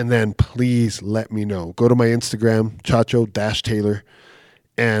 And then please let me know. Go to my Instagram, Chacho-Taylor,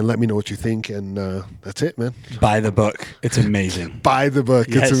 and let me know what you think. And that's it, man. Buy the book. It's amazing. Buy the book.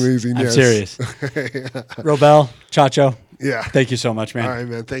 Yes, it's amazing. I'm serious. Robel, Chacho. Yeah. Thank you so much, man. All right,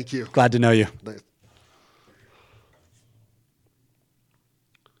 man. Thank you. Glad to know you. Nice.